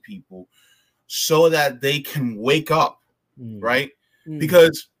more to people so that they can wake up, right?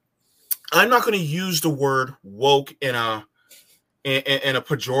 Because I'm not going to use the word woke in a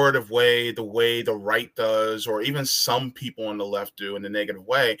pejorative way, the way the right does, or even some people on the left do in a negative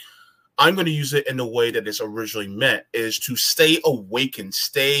way. I'm going to use it in the way that it's originally meant, is to stay awakened,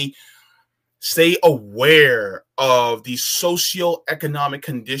 stay aware of the socioeconomic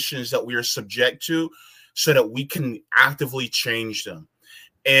conditions that we are subject to, so that we can actively change them.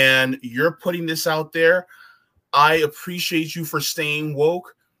 And you're putting this out there. I appreciate you for staying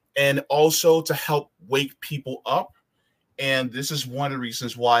woke and also to help wake people up. And this is one of the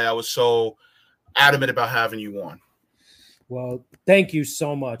reasons why I was so adamant about having you on. Well, thank you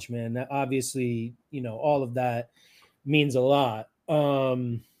so much, man. Obviously, all of that means a lot.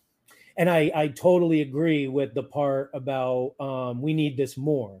 And I totally agree with the part about we need this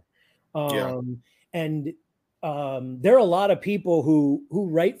more. And there are a lot of people who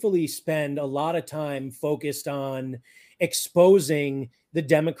rightfully spend a lot of time focused on exposing the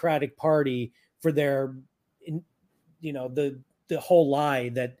Democratic Party for their, the whole lie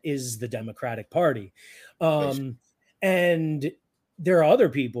that is the Democratic Party. And there are other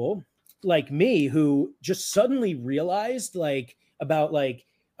people like me who just suddenly realized, like, about like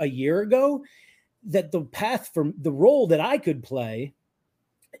a year ago, that the path from the role that I could play,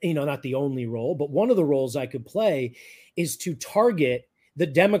 not the only role, but one of the roles I could play, is to target the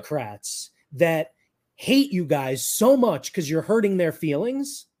Democrats that hate you guys so much because you're hurting their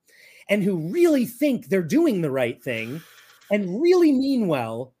feelings, and who really think they're doing the right thing and really mean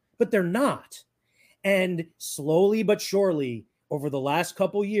well, but they're not. And slowly but surely, over the last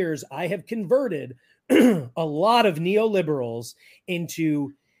couple years, I have converted a lot of neoliberals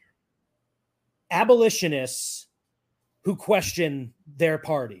into abolitionists who question their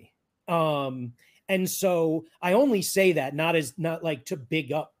party. And so I only say that not like to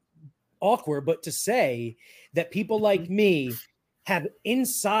big up Awkward, but to say that people like me have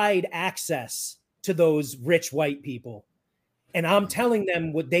inside access to those rich white people. And I'm telling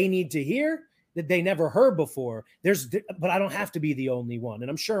them what they need to hear that they never heard before. But I don't have to be the only one. And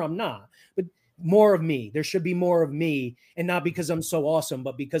I'm sure I'm not. But more of me. There should be more of me. And not because I'm so awesome,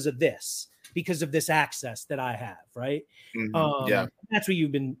 but because of this access that I have. Right. That's what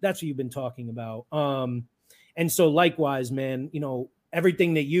you've been talking about. And so likewise, man,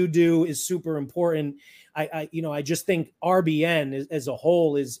 everything that you do is super important. I just think RBN as a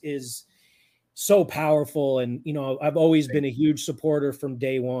whole is so powerful. And, I've always been a huge supporter from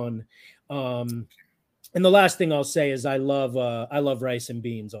day one. And the last thing I'll say is I love rice and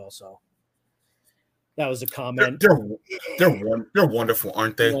beans also. That was a comment. They're wonderful,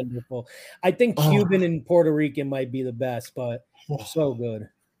 aren't they? Wonderful. I think Cuban and Puerto Rican might be the best, but so good.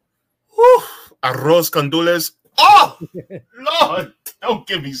 Arroz candules. Oh, Lord, don't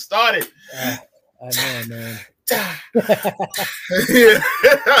get me started. I know, man.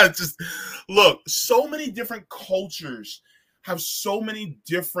 Just look, so many different cultures have so many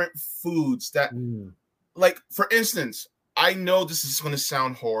different foods that, like, for instance, I know this is going to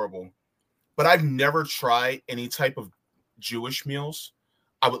sound horrible, but I've never tried any type of Jewish meals.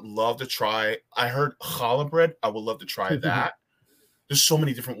 I would love to try. I heard challah bread. I would love to try that. There's so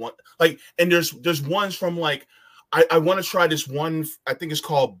many different ones. Like, and there's ones from, like, I want to try this one. I think it's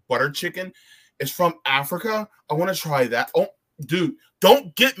called butter chicken. It's from Africa. I want to try that. Oh, dude,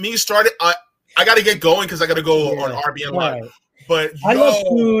 don't get me started. I got to get going because I got to go on RBN Live. Right. But I love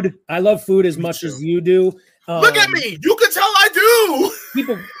food. I love food as much as you do. Look at me. You can tell I do.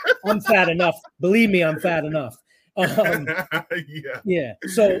 People, I'm fat enough. Believe me, I'm fat enough. Yeah.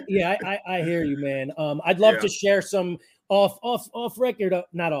 So yeah, I hear you, man. I'd love to share some off record,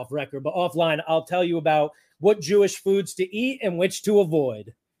 not off record, but offline. I'll tell you about what Jewish foods to eat and which to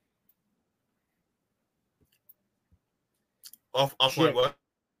avoid. Offline what?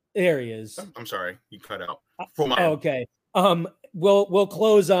 There he is. I'm sorry, you cut out. Okay. We'll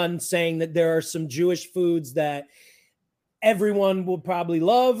close on saying that there are some Jewish foods that everyone will probably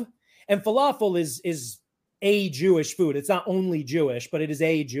love, and falafel is a Jewish food. It's not only Jewish, but it is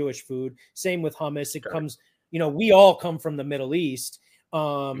a Jewish food. Same with hummus. It comes, we all come from the Middle East.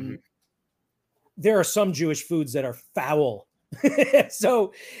 There are some Jewish foods that are foul.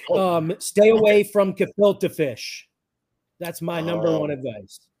 So stay away from gefilte fish. That's my number one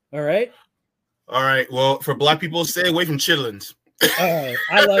advice. All right. All right. Well, for Black people, stay away from chitlins. All right.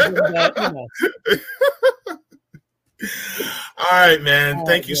 I love that. All right, man.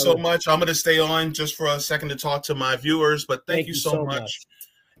 Thank you so much. I'm going to stay on just for a second to talk to my viewers, but thank you so much.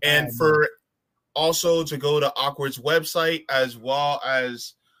 And for also to go to Awkward's website as well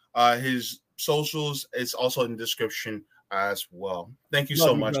as his socials, it's also in the description as well. Thank you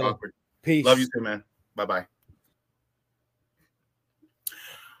so much, Awkward. Peace. Love you too, man. Bye-bye.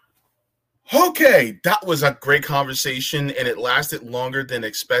 Okay, that was a great conversation, and it lasted longer than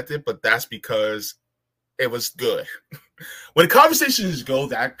expected, but that's because it was good. When conversations go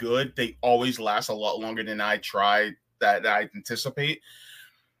that good, they always last a lot longer than I anticipate,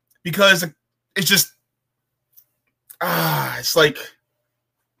 because it's just it's like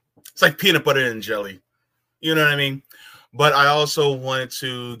peanut butter and jelly. You know what I mean? But I also wanted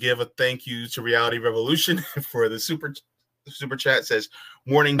to give a thank you to Reality Revolution for the super chat. It says,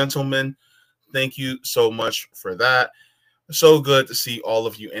 "Morning, gentlemen." Thank you so much for that. So good to see all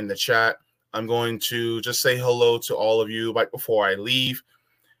of you in the chat. I'm going to just say hello to all of you right before I leave.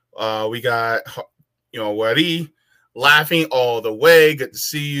 We got, Wari, laughing all the way. Good to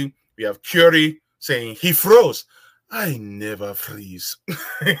see you. We have Curie saying he froze. I never freeze.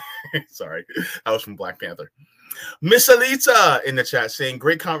 Sorry, that was from Black Panther. Miss Alita in the chat saying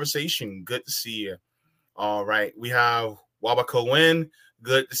great conversation. Good to see you. All right, we have Waba Cohen.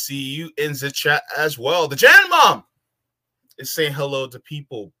 Good to see you in the chat as well. The Jan Mom is saying hello to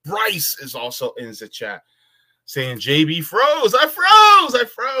people. Bryce is also in the chat saying JB froze. I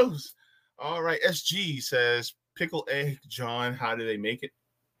froze. All right, SG says pickle egg. John, how do they make it?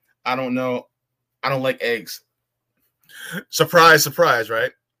 I don't know. I don't like eggs. Surprise,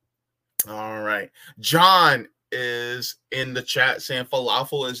 right? All right. John is in the chat saying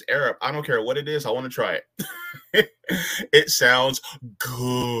falafel is Arab. I don't care what it is. I want to try it. It sounds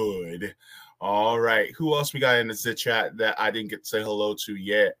good. All right. Who else we got in the chat that I didn't get to say hello to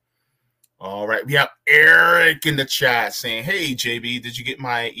yet? All right. We have Eric in the chat saying, hey, JB, did you get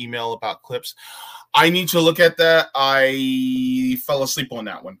my email about clips? I need to look at that. I fell asleep on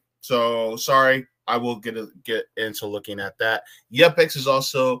that one. So sorry. I will get into looking at that. Yepex is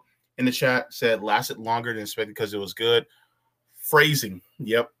also in the chat, said lasted longer than expected because it was good. Phrasing.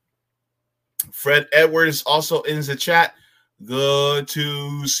 Yep. Fred Edward is also in the chat. Good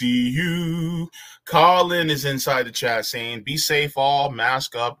to see you. Colin is inside the chat saying, be safe all,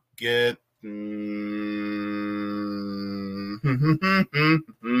 mask up, get I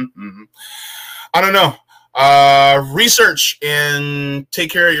don't know. Research and take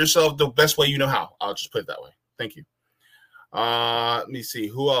care of yourself the best way you know how. I'll just put it that way. Thank you. Let me see.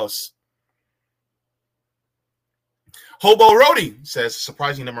 Who else? Hobo Rody says,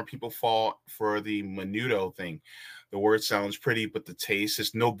 surprising number of people fall for the menudo thing. The word sounds pretty, but the taste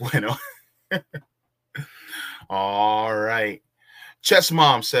is no bueno. All right. Chess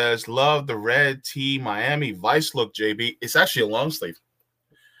Mom says, love the red tee Miami Vice look, JB. It's actually a long sleeve.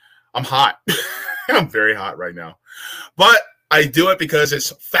 I'm hot. I'm very hot right now. But I do it because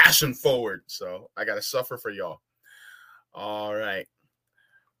it's fashion forward. So I got to suffer for y'all. All right.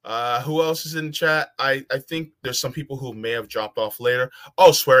 Who else is in the chat? I think there's some people who may have dropped off later. Oh,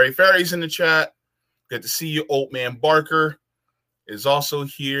 Sweary Fairy's in the chat. Good to see you. Old Man Barker is also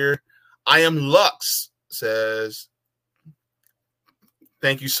here. I am Lux says,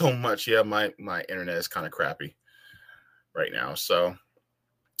 thank you so much. Yeah, my internet is kind of crappy right now. So,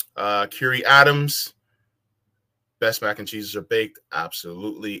 Curie Adams, best mac and cheeses are baked.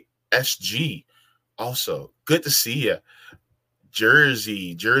 Absolutely. SG, also good to see you.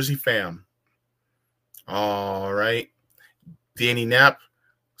 Jersey fam. All right. Danny Knapp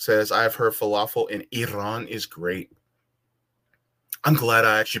says, I've heard falafel in Iran is great. I'm glad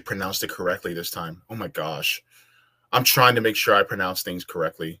I actually pronounced it correctly this time. Oh my gosh. I'm trying to make sure I pronounce things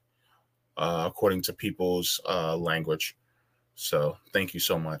correctly according to people's language. So thank you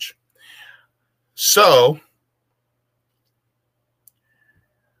so much. So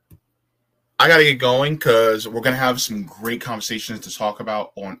I got to get going because we're going to have some great conversations to talk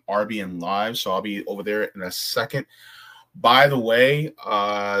about on RBN Live. So I'll be over there in a second. By the way,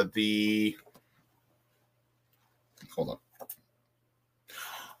 hold on.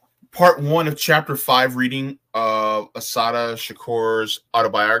 Part 1 of Chapter 5 reading of Asada Shakur's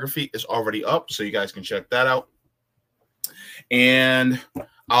autobiography is already up, so you guys can check that out. And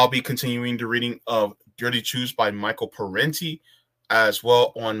I'll be continuing the reading of Dirty Choose by Michael Parenti as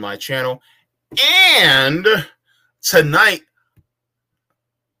well on my channel. And tonight,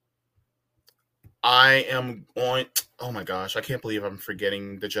 I am on. Oh my gosh, I can't believe I'm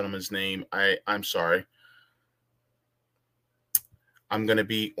forgetting the gentleman's name. I'm sorry. I'm going to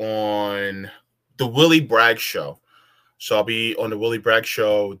be on the Willie Bragg Show. So I'll be on the Willie Bragg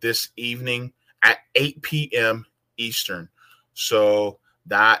Show this evening at 8 p.m. Eastern. So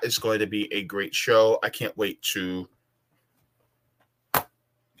that is going to be a great show. I can't wait to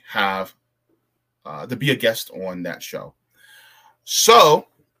have to be a guest on that show. So,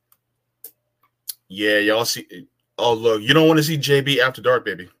 yeah, y'all see. Oh, look, you don't want to see JB After Dark,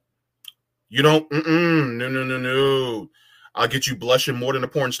 baby. You don't. No. I'll get you blushing more than a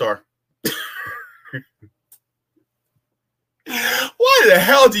porn star. Why the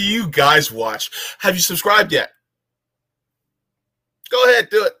hell do you guys watch? Have you subscribed yet? Go ahead,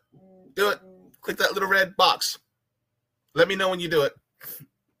 do it. Do it. Click that little red box. Let me know when you do it.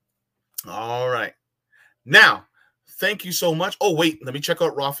 All right. Now, thank you so much. Oh, wait. Let me check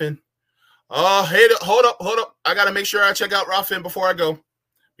out Raffin. Oh, hey, hold up. I got to make sure I check out Raffin before I go.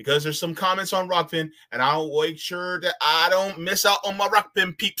 Because there's some comments on Rockpin, and I'll make sure that I don't miss out on my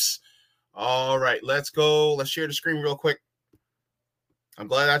Rockpin peeps. All right, let's go. Let's share the screen real quick. I'm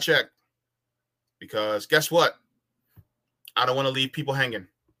glad I checked. Because guess what? I don't want to leave people hanging.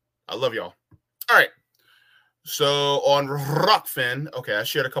 I love y'all. All right. So on Rockfin, okay, I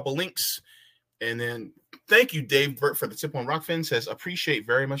shared a couple links. And then thank you, Dave Burt, for the tip on Rockfin. Says, appreciate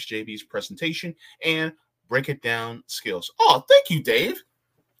very much JB's presentation and break it down skills. Oh, thank you, Dave.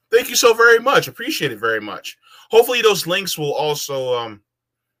 Thank you so very much. Appreciate it very much. Hopefully those links will also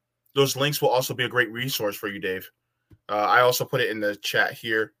be a great resource for you, Dave. I also put it in the chat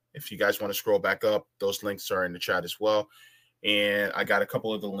here. If you guys want to scroll back up, those links are in the chat as well. And I got a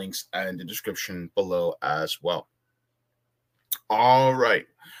couple of the links in the description below as well. All right.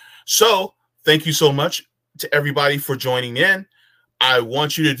 So thank you so much to everybody for joining in. I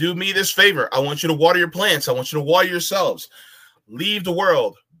want you to do me this favor. I want you to water your plants. I want you to water yourselves. Leave the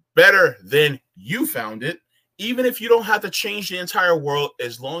world better than you found it. Even if you don't have to change the entire world,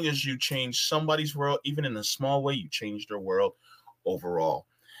 as long as you change somebody's world, even in a small way, you change their world overall.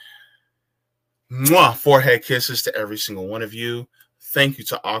 Mwah, forehead kisses to every single one of you. Thank you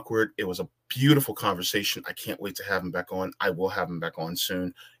to Awkward. It was a beautiful conversation. I can't wait to have him back on. I will have him back on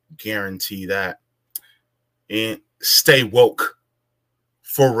soon. Guarantee that. And stay woke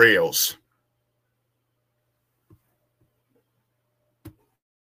for reals.